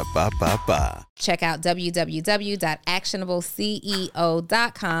 Ba-da-ba-ba-ba. check out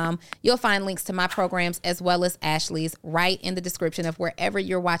www.actionableceo.com. You'll find links to my programs as well as Ashley's right in the description of wherever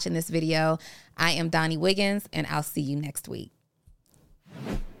you're watching this video. I am Donnie Wiggins, and I'll see you next week.